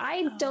 So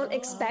I don't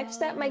expect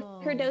that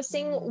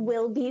microdosing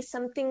will be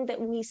something that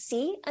we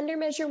see under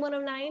Measure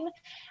 109.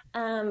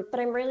 But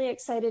I'm really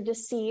excited to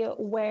see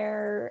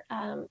where,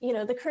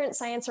 the current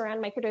science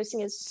around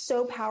microdosing is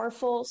so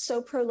powerful,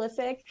 so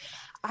prolific.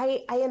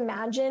 I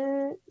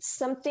imagine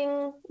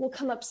something will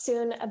come up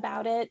soon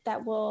about it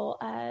that will,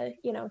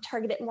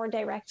 target it more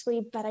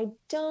directly, but I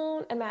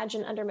don't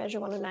imagine under Measure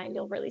 109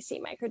 you'll really see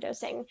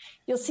microdosing.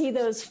 You'll see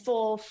those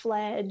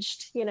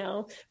full-fledged,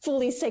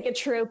 fully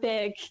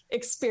psychotropic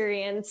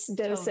experience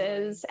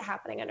doses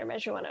happening under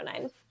Measure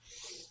 109.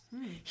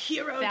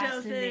 Hero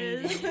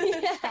doses.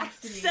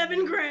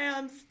 7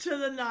 grams to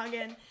the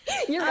noggin.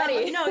 You're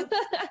ready. No.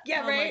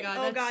 Yeah, right?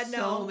 Oh, God, no.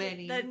 So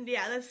many.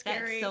 That's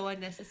scary. That's so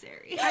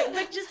unnecessary.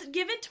 But just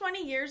give it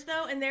 20 years,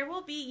 though, and there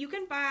will be,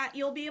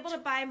 you'll be able to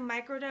buy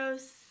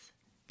microdose,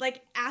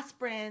 like,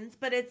 aspirins,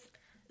 but it's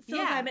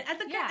psilocybin at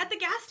the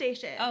gas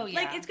station. Oh, yeah.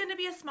 Like, it's going to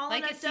be a small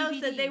like enough a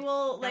dose that they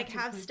will, Dr.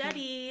 have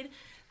studied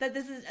that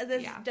this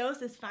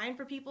dose is fine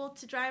for people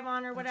to drive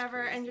on or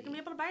whatever, and you're gonna be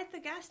able to buy it at the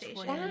gas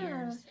station.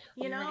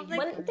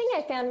 One thing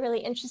I found really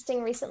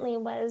interesting recently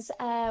was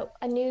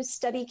a new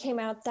study came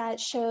out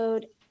that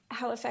showed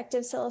how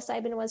effective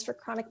psilocybin was for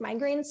chronic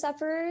migraine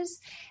sufferers.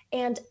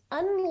 And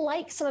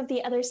unlike some of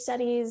the other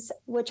studies,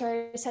 which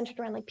are centered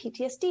around like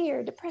PTSD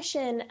or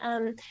depression,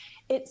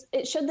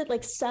 it showed that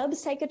like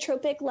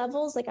sub-psychotropic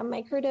levels, like a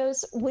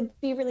microdose, would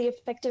be really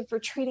effective for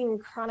treating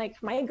chronic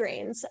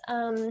migraines.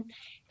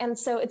 And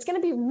so it's going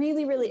to be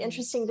really, really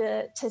interesting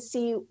to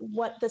see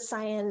what the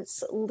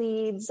science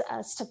leads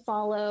us to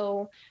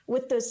follow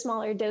with those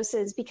smaller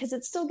doses, because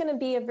it's still going to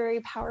be a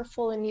very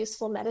powerful and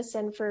useful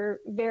medicine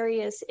for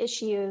various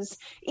issues,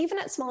 even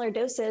at smaller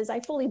doses. I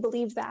fully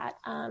believe that.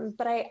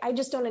 But I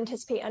just don't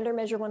anticipate under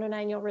Measure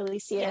 109 you'll really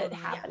see it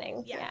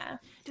happening. Yeah.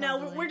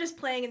 Totally. No, we're just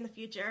playing in the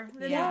future.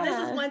 This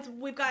is once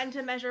we've gotten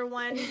to Measure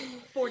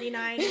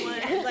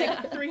 149,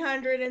 like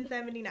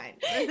 379.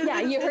 Yeah,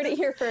 you heard it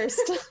here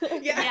first.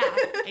 Yeah,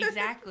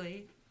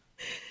 exactly.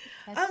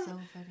 That's so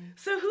funny.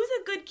 So who's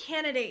a good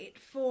candidate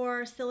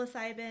for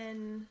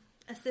psilocybin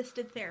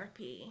assisted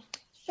therapy?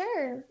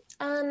 Sure.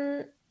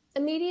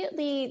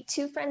 Immediately,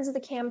 two friends of the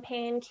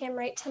campaign came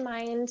right to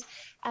mind.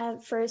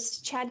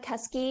 First, Chad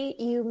Kuske.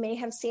 You may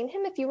have seen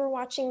him if you were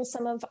watching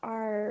some of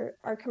our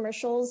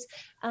commercials.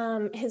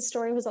 His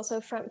story was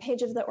also front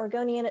page of the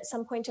Oregonian at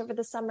some point over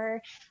the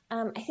summer.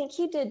 I think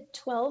he did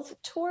 12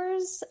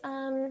 tours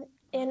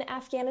in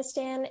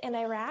Afghanistan and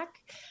Iraq.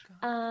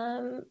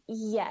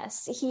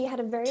 Yes, he had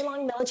a very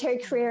long military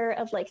career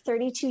of like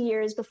 32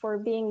 years before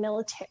being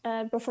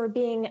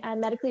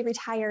medically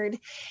retired.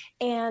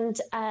 And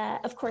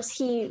of course,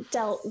 he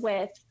dealt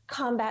with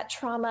combat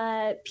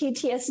trauma,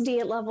 PTSD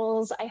at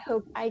levels I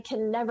hope I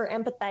can never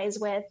empathize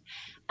with.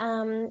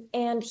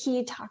 And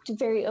he talked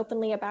very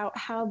openly about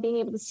how being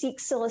able to seek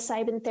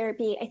psilocybin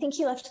therapy, I think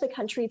he left the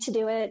country to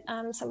do it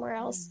somewhere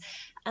else.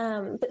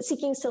 But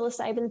seeking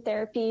psilocybin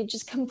therapy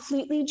just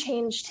completely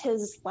changed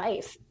his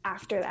life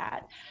after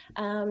that.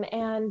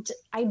 And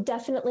I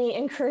definitely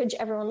encourage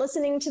everyone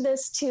listening to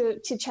this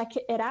to check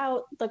it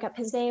out. Look up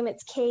his name.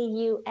 It's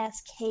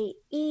Kuske,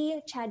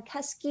 Chad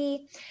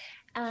Kuske.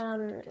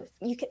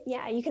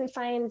 You can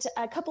find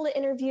a couple of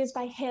interviews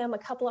by him, a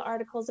couple of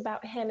articles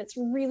about him. It's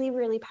really,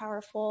 really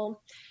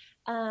powerful.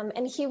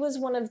 And he was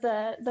one of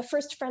the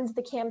first friends of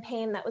the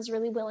campaign that was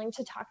really willing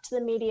to talk to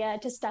the media,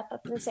 to step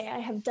up and say, I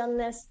have done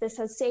this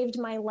has saved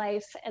my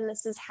life, and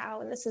this is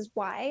how, and this is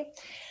why.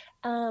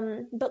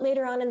 But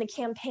later on in the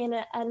campaign,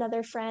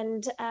 another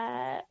friend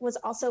was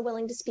also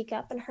willing to speak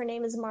up, and her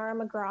name is Mara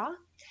McGraw.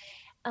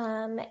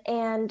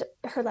 And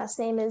her last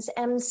name is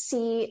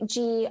McGraw,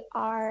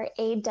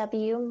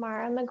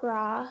 Mara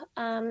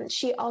McGraw.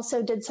 She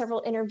also did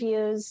several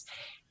interviews,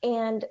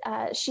 and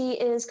she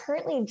is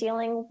currently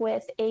dealing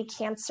with a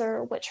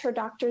cancer which her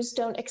doctors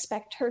don't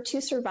expect her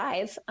to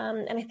survive.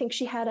 And I think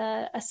she had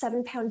a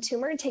 7-pound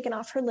tumor taken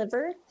off her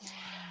liver.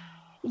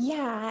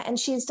 Yeah, and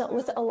she's dealt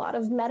with a lot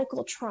of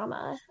medical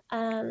trauma.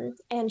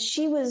 And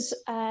she was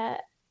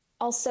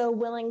also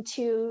willing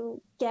to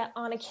get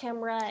on a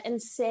camera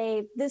and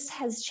say, this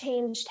has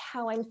changed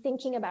how I'm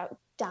thinking about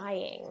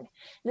dying.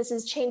 This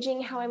is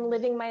changing how I'm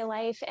living my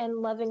life and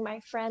loving my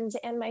friends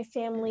and my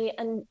family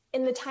and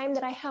in the time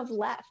that I have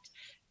left,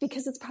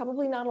 because it's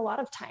probably not a lot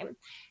of time.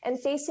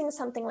 And facing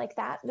something like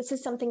that, this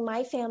is something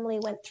my family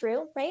went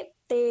through, right?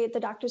 The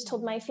doctors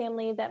told my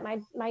family that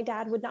my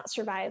dad would not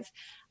survive.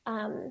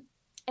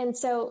 And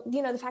so,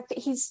 the fact that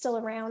he's still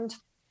around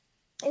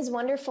is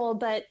wonderful,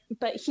 but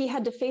he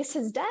had to face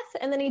his death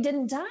and then he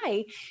didn't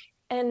die.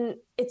 And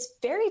it's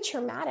very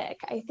traumatic,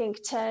 I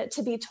think,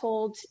 to be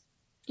told,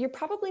 you're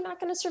probably not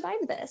going to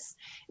survive this,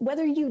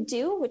 whether you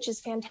do, which is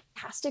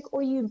fantastic,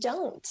 or you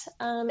don't.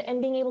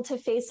 And being able to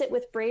face it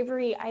with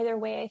bravery either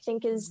way, I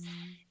think is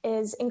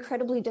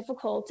incredibly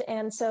difficult.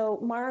 And so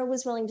Mara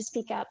was willing to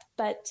speak up,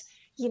 but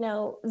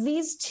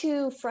these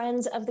two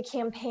friends of the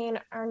campaign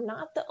are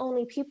not the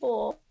only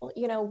people.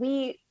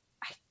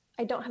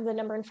 I don't have the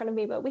number in front of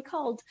me, but we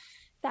called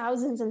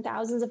thousands and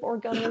thousands of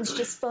Oregonians,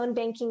 just phone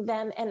banking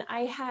them. And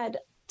I had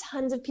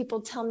tons of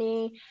people tell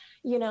me,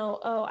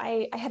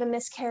 I had a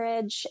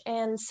miscarriage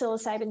and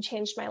psilocybin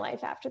changed my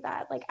life after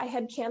that. Like, I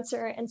had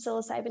cancer and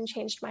psilocybin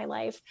changed my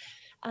life.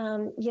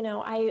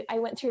 I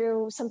went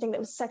through something that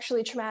was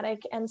sexually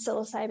traumatic and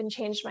psilocybin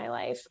changed my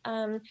life.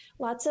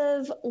 Lots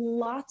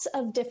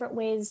of different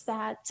ways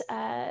that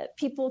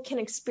people can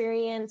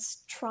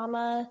experience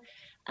trauma,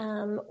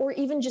 or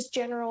even just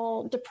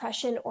general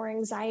depression or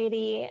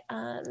anxiety.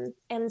 And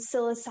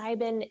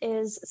psilocybin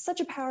is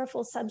such a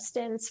powerful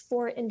substance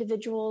for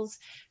individuals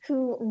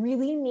who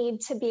really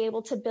need to be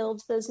able to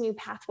build those new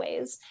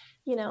pathways.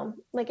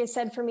 Like I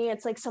said, for me,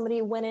 it's like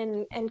somebody went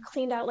in and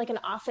cleaned out like an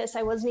office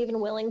I wasn't even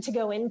willing to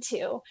go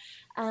into.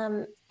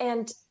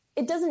 And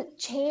it doesn't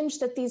change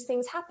that these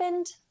things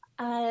happened,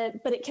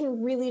 but it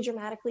can really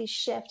dramatically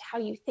shift how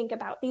you think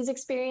about these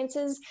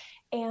experiences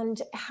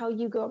and how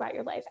you go about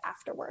your life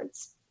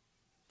afterwards.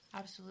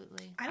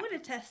 Absolutely. I would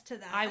attest to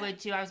that. I would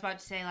too. I was about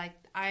to say,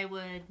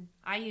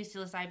 I used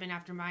psilocybin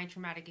after my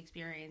traumatic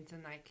experience,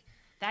 and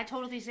that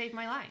totally saved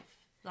my life.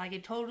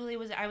 It totally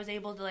was, I was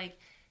able to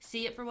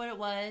see it for what it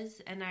was,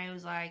 and I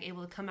was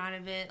able to come out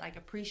of it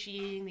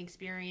appreciating the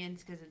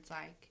experience, because it's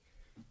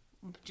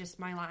just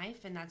my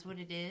life, and that's what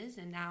it is.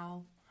 And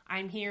now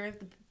I'm here,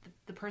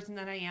 the person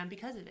that I am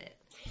because of it.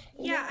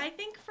 Yeah, I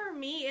think for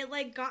me, it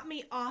like got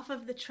me off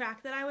of the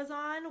track that I was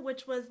on,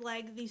 which was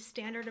like the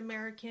standard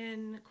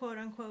American quote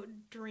unquote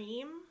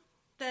dream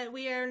that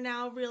we are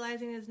now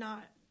realizing is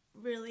not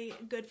really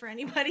good for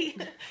anybody.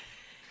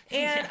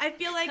 And I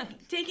feel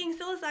like taking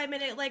psilocybin,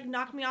 it like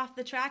knocked me off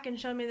the track and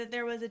showed me that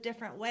there was a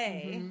different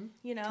way,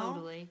 you know?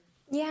 Totally.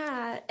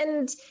 Yeah.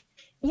 And,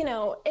 you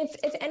know, if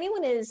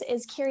anyone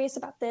is curious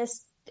about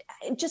this,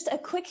 just a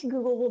quick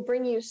Google will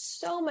bring you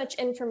so much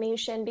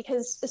information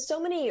because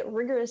so many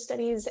rigorous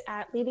studies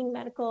at leading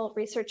medical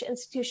research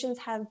institutions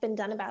have been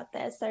done about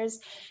this. There's,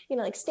 you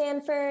know, like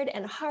Stanford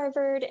and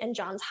Harvard and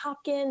Johns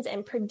Hopkins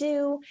and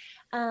Purdue.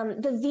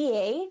 The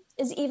VA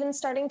is even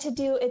starting to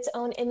do its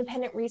own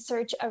independent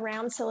research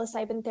around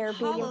psilocybin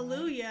therapy.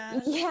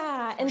 Hallelujah.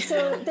 Yeah. And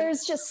so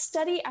there's just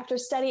study after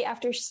study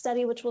after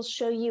study, which will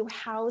show you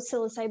how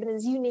psilocybin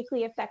is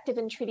uniquely effective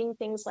in treating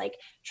things like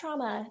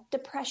trauma,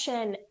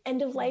 depression,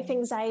 end-of-life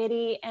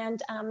anxiety,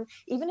 and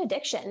even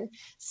addiction.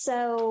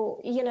 So,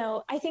 you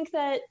know, I think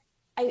that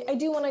I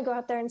do want to go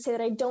out there and say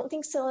that I don't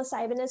think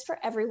psilocybin is for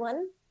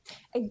everyone.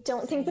 I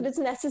don't think that it's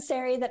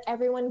necessary that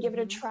everyone give it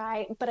a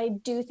try, but I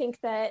do think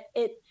that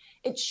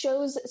it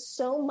shows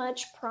so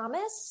much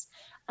promise.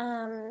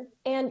 And,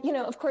 you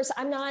know, of course,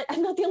 I'm not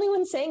the only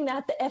one saying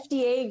that. The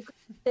FDA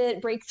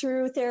granted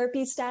breakthrough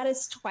therapy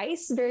status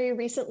twice very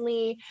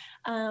recently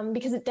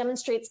because it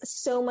demonstrates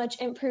so much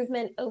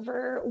improvement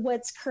over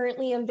what's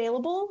currently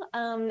available.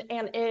 And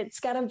it's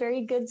got a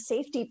very good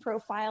safety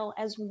profile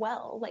as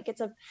well. Like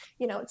it's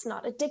it's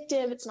not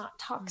addictive, it's not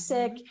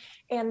toxic.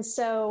 And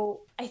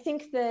so I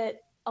think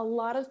that a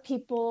lot of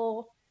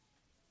people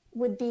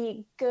would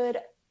be good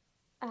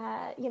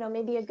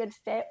maybe a good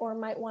fit or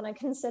might want to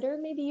consider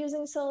maybe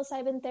using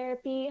psilocybin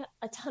therapy.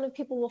 A ton of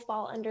people will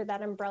fall under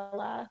that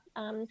umbrella,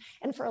 and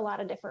for a lot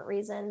of different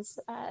reasons,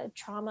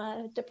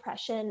 trauma,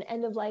 depression,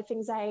 end-of-life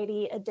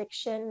anxiety,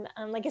 addiction.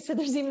 Like I said,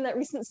 there's even that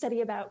recent study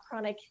about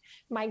chronic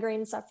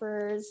migraine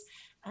sufferers.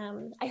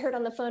 I heard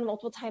on the phone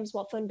multiple times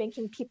while phone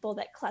banking people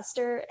that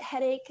cluster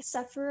headache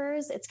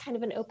sufferers, it's kind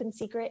of an open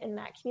secret in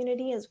that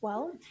community as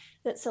well,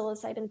 that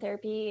psilocybin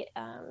therapy,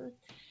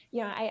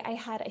 I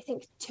had, I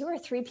think 2 or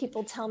 3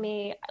 people tell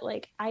me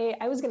like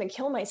I was going to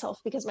kill myself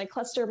because my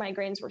cluster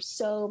migraines were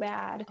so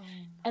bad.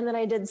 And then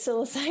I did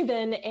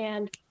psilocybin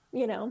and,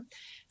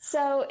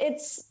 so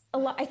it's a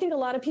lot. I think a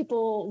lot of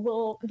people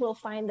will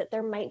find that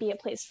there might be a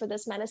place for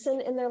this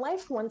medicine in their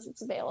life once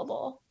it's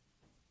available.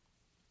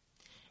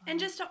 And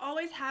just to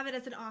always have it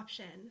as an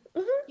option,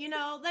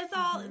 that's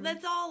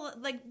all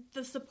like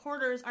the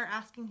supporters are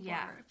asking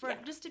for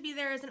just to be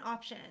there as an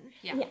option.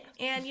 Yeah.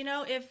 And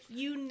if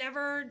you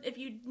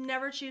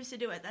never choose to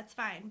do it, that's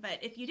fine. But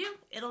if you do,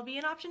 it'll be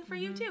an option for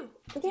you too.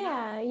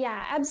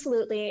 Yeah,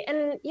 absolutely.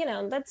 And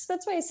that's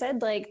why I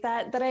said like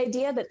that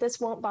idea that this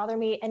won't bother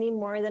me any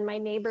more than my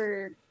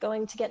neighbor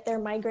going to get their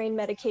migraine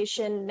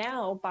medication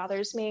now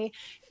bothers me.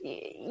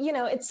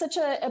 It's such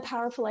a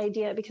powerful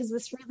idea because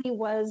this really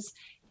was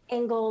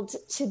angled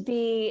to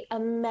be a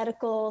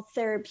medical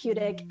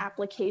therapeutic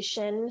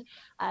application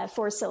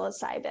for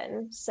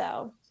psilocybin.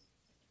 So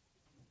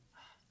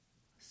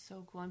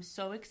cool. I'm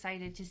so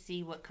excited to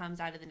see what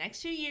comes out of the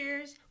next few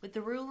years with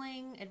the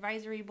ruling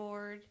advisory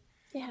board.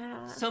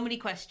 Yeah. So many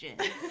questions.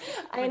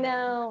 I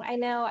know.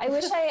 I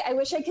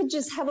wish I could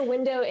just have a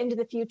window into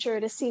the future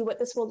to see what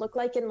this will look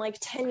like in like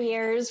 10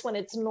 years when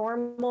it's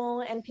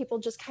normal and people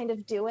just kind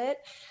of do it.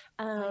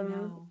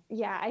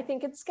 I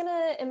think it's going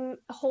to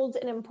hold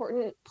an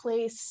important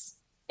place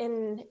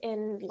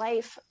in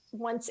life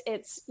once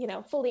it's,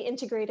 fully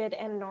integrated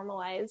and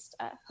normalized,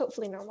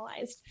 hopefully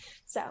normalized.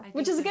 So,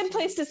 which is a good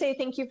place to say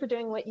thank you for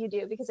doing what you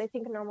do, because I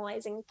think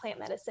normalizing plant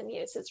medicine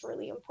use is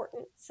really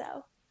important.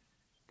 So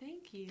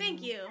thank you.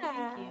 Thank you.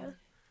 Yeah. Thank you.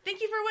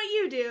 Thank you for what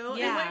you do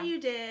and what you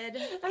did.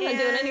 I'm not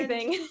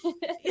doing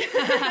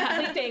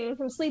anything.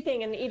 I'm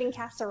sleeping and eating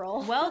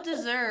casserole.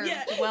 Well-deserved.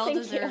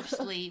 Well-deserved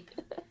sleep.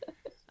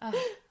 Oh,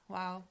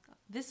 wow.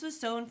 This was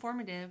so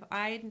informative.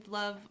 I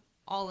love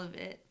all of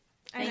it.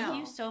 Thank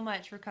you so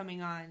much for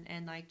coming on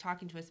and like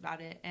talking to us about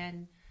it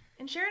and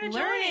sharing a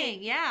learning.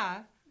 joint.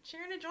 Yeah.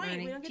 Sharing a joint.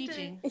 Learning, We don't get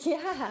teaching.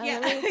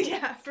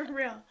 Yeah, for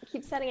real. I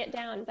keep setting it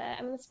down, but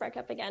I'm going to spark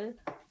up again.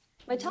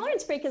 My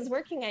tolerance break is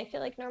working. I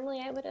feel like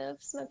normally I would have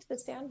smoked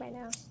this down by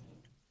now.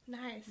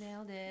 Nice.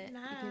 Nailed it.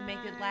 Nice. You can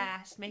make it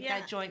last. Make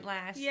that joint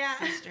last,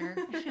 sister.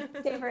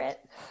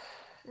 Favorite.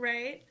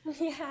 Right?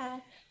 Yeah.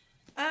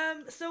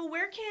 So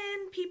where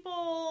can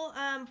people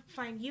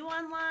find you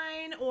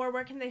online, or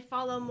where can they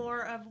follow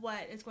more of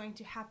what is going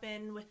to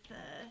happen with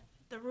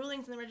the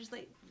rulings and the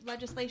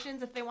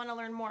legislations if they want to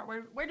learn more?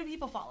 Where do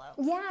people follow?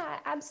 Yeah,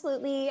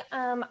 absolutely.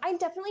 I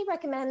definitely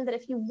recommend that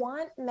if you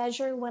want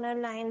Measure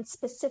 109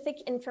 specific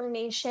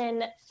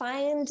information,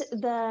 find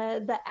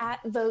the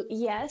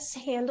 @VoteYes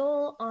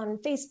handle on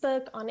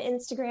Facebook, on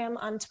Instagram,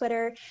 on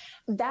Twitter.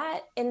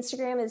 That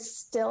Instagram is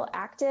still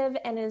active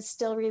and is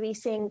still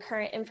releasing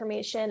current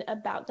information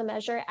about the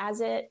measure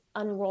as it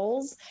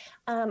unrolls.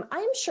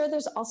 I'm sure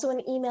there's also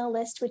an email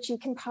list, which you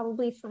can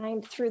probably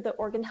find through the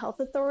Oregon Health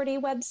Authority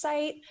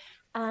website,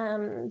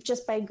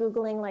 just by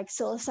Googling like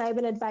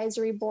psilocybin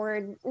advisory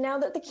board. Now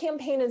that the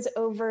campaign is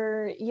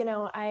over,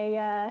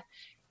 I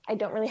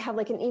don't really have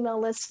like an email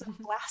list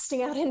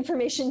blasting out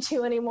information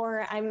to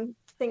anymore. I'm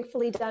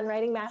thankfully done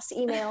writing mass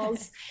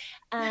emails.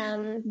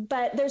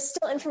 But there's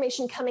still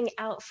information coming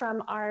out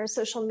from our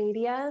social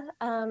media.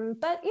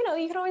 But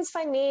you can always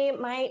find me.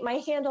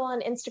 My handle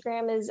on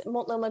Instagram is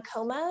Multnomah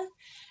Coma.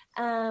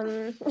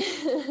 And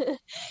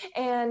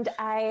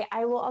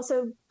I will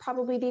also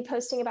probably be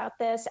posting about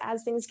this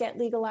as things get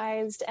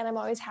legalized, and I'm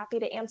always happy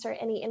to answer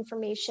any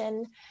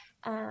information.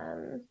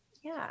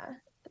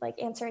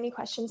 Answer any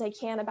questions I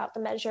can about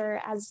the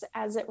measure as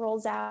it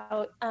rolls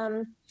out.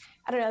 I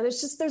don't know,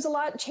 there's a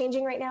lot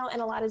changing right now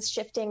and a lot is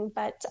shifting,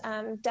 but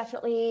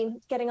definitely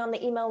getting on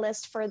the email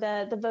list for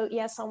the Vote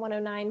Yes on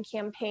 109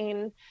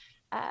 campaign,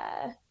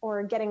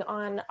 or getting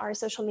on our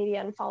social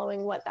media and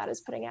following what that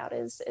is putting out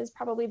is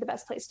probably the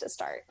best place to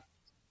start.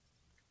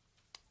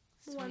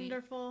 Sweet.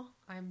 Wonderful.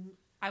 I'm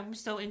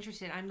so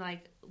interested. I'm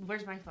like,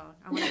 where's my phone?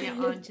 I want to get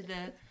onto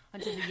the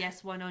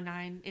Yes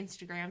 109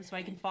 Instagram so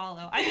I can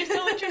follow. I'm just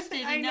so interested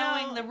in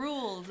knowing the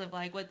rules of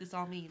like what this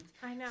all means.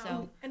 I know.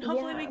 So, and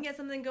hopefully we can get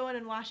something going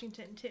in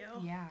Washington too.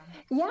 Yeah.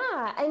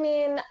 Yeah. I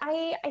mean,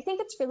 I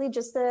think it's really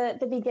just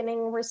the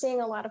beginning. We're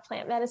seeing a lot of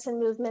plant medicine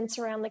movements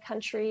around the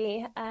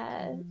country,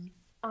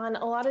 on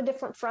a lot of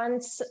different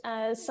fronts,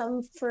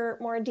 some for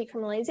more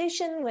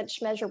decriminalization,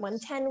 which Measure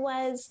 110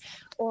 was,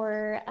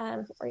 or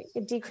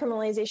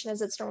decriminalization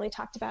as it's normally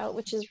talked about,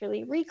 which is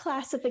really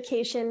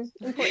reclassification,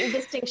 important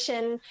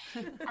distinction.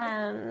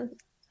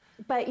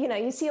 But,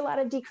 you see a lot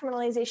of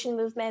decriminalization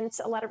movements,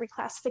 a lot of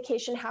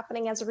reclassification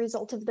happening as a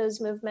result of those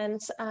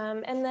movements.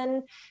 And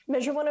then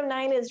Measure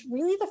 109 is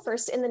really the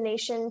first in the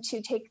nation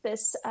to take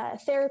this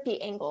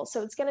therapy angle.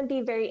 So it's going to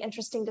be very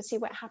interesting to see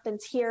what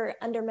happens here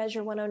under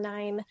Measure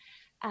 109,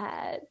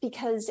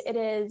 because it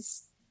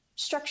is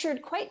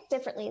structured quite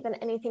differently than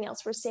anything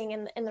else we're seeing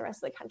in the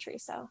rest of the country.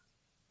 So I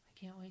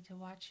can't wait to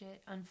watch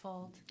it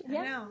unfold. I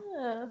know.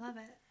 I love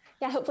it.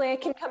 Yeah, hopefully I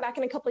can come back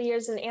in a couple of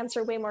years and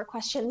answer way more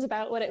questions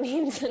about what it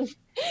means and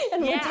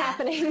what's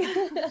happening.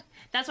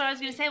 That's what I was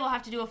going to say. We'll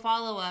have to do a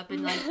follow-up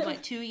in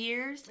 2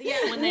 years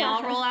when they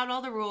all roll out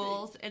all the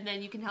rules, and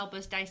then you can help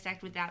us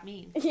dissect what that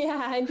means.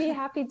 Yeah, I'd be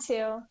happy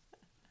to.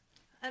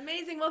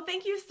 Amazing. Well,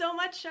 thank you so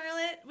much,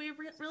 Charlotte. We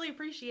really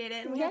appreciate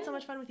it, and we had so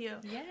much fun with you.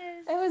 Yes.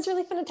 It was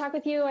really fun to talk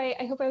with you. I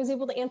hope I was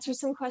able to answer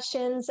some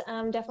questions.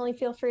 Definitely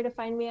feel free to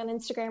find me on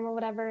Instagram or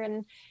whatever,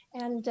 and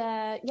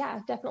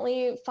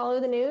definitely follow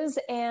the news,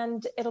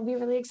 and it'll be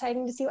really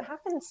exciting to see what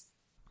happens.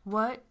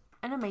 What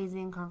an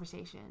amazing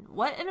conversation.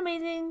 What an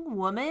amazing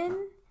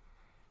woman.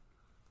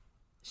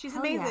 She's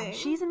amazing. Yeah.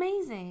 She's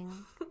amazing.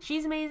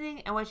 She's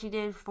amazing, and what she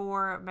did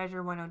for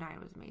Measure 109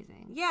 was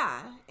amazing. Yeah,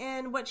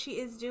 and what she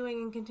is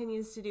doing and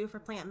continues to do for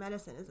plant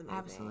medicine is amazing.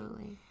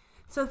 Absolutely.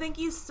 So thank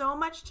you so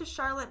much to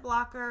Charlotte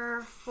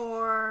Blocker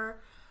for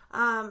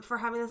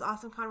having this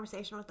awesome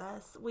conversation with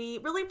us. We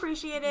really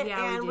appreciate it,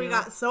 and we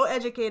got so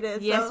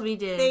educated. Yes, so we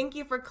did. Thank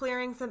you for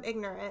clearing some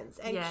ignorance,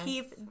 and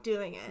keep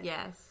doing it.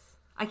 Yes.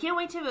 I can't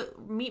wait to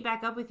meet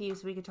back up with you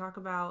so we could talk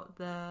about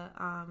the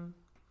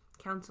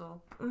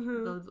council,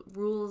 the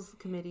rules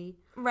committee.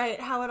 Right,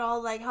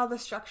 how the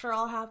structure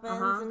all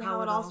happens and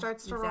how it all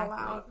starts to roll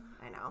out.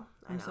 I know.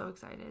 I'm so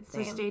excited.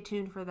 So stay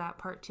tuned for that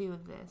part 2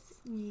 of this.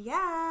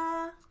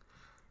 Yeah.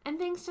 And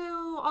thanks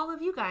to all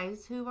of you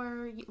guys who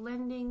are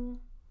lending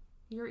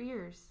your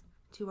ears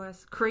to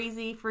us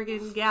crazy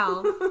friggin'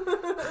 gals.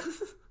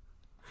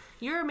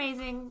 You're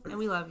amazing, and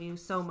we love you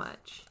so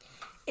much.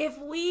 If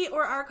we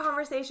or our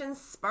conversations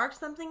sparked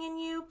something in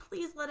you,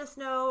 please let us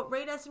know.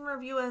 Rate us and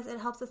review us. It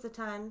helps us a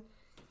ton.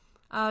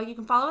 You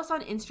can follow us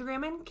on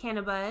Instagram and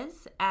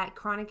Cannabis at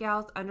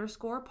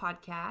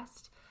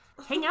ChronicGals_podcast.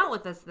 Hang out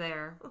with us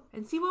there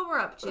and see what we're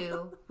up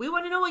to. We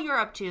want to know what you're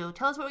up to.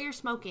 Tell us what you're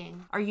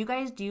smoking. Do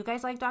you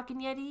guys like Doc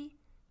and Yeti?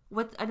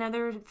 What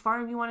another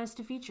farm you want us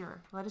to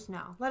feature? Let us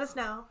know. Let us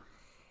know.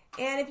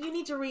 And if you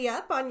need to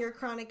re-up on your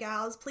Chronic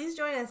Gals, please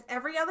join us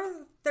every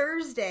other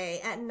Thursday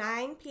at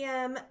 9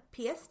 p.m.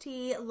 PST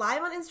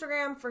live on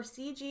Instagram for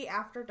CG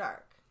After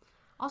Dark.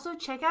 Also,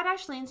 check out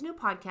Ashleen's new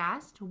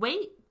podcast,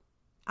 Wait,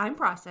 I'm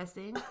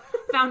Processing,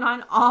 found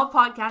on all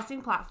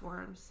podcasting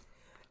platforms.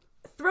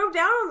 Throw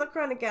down on the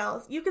Chronic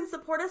Gals. You can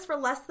support us for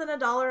less than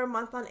 $1 a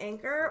month on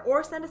Anchor,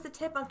 or send us a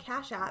tip on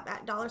Cash App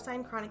at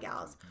 $Chronic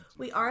Gals.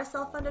 We are a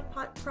self-funded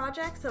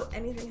project, so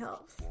anything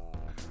helps.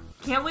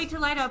 Can't wait to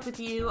light up with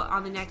you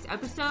on the next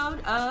episode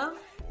of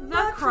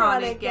The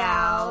Chronic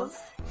Gals.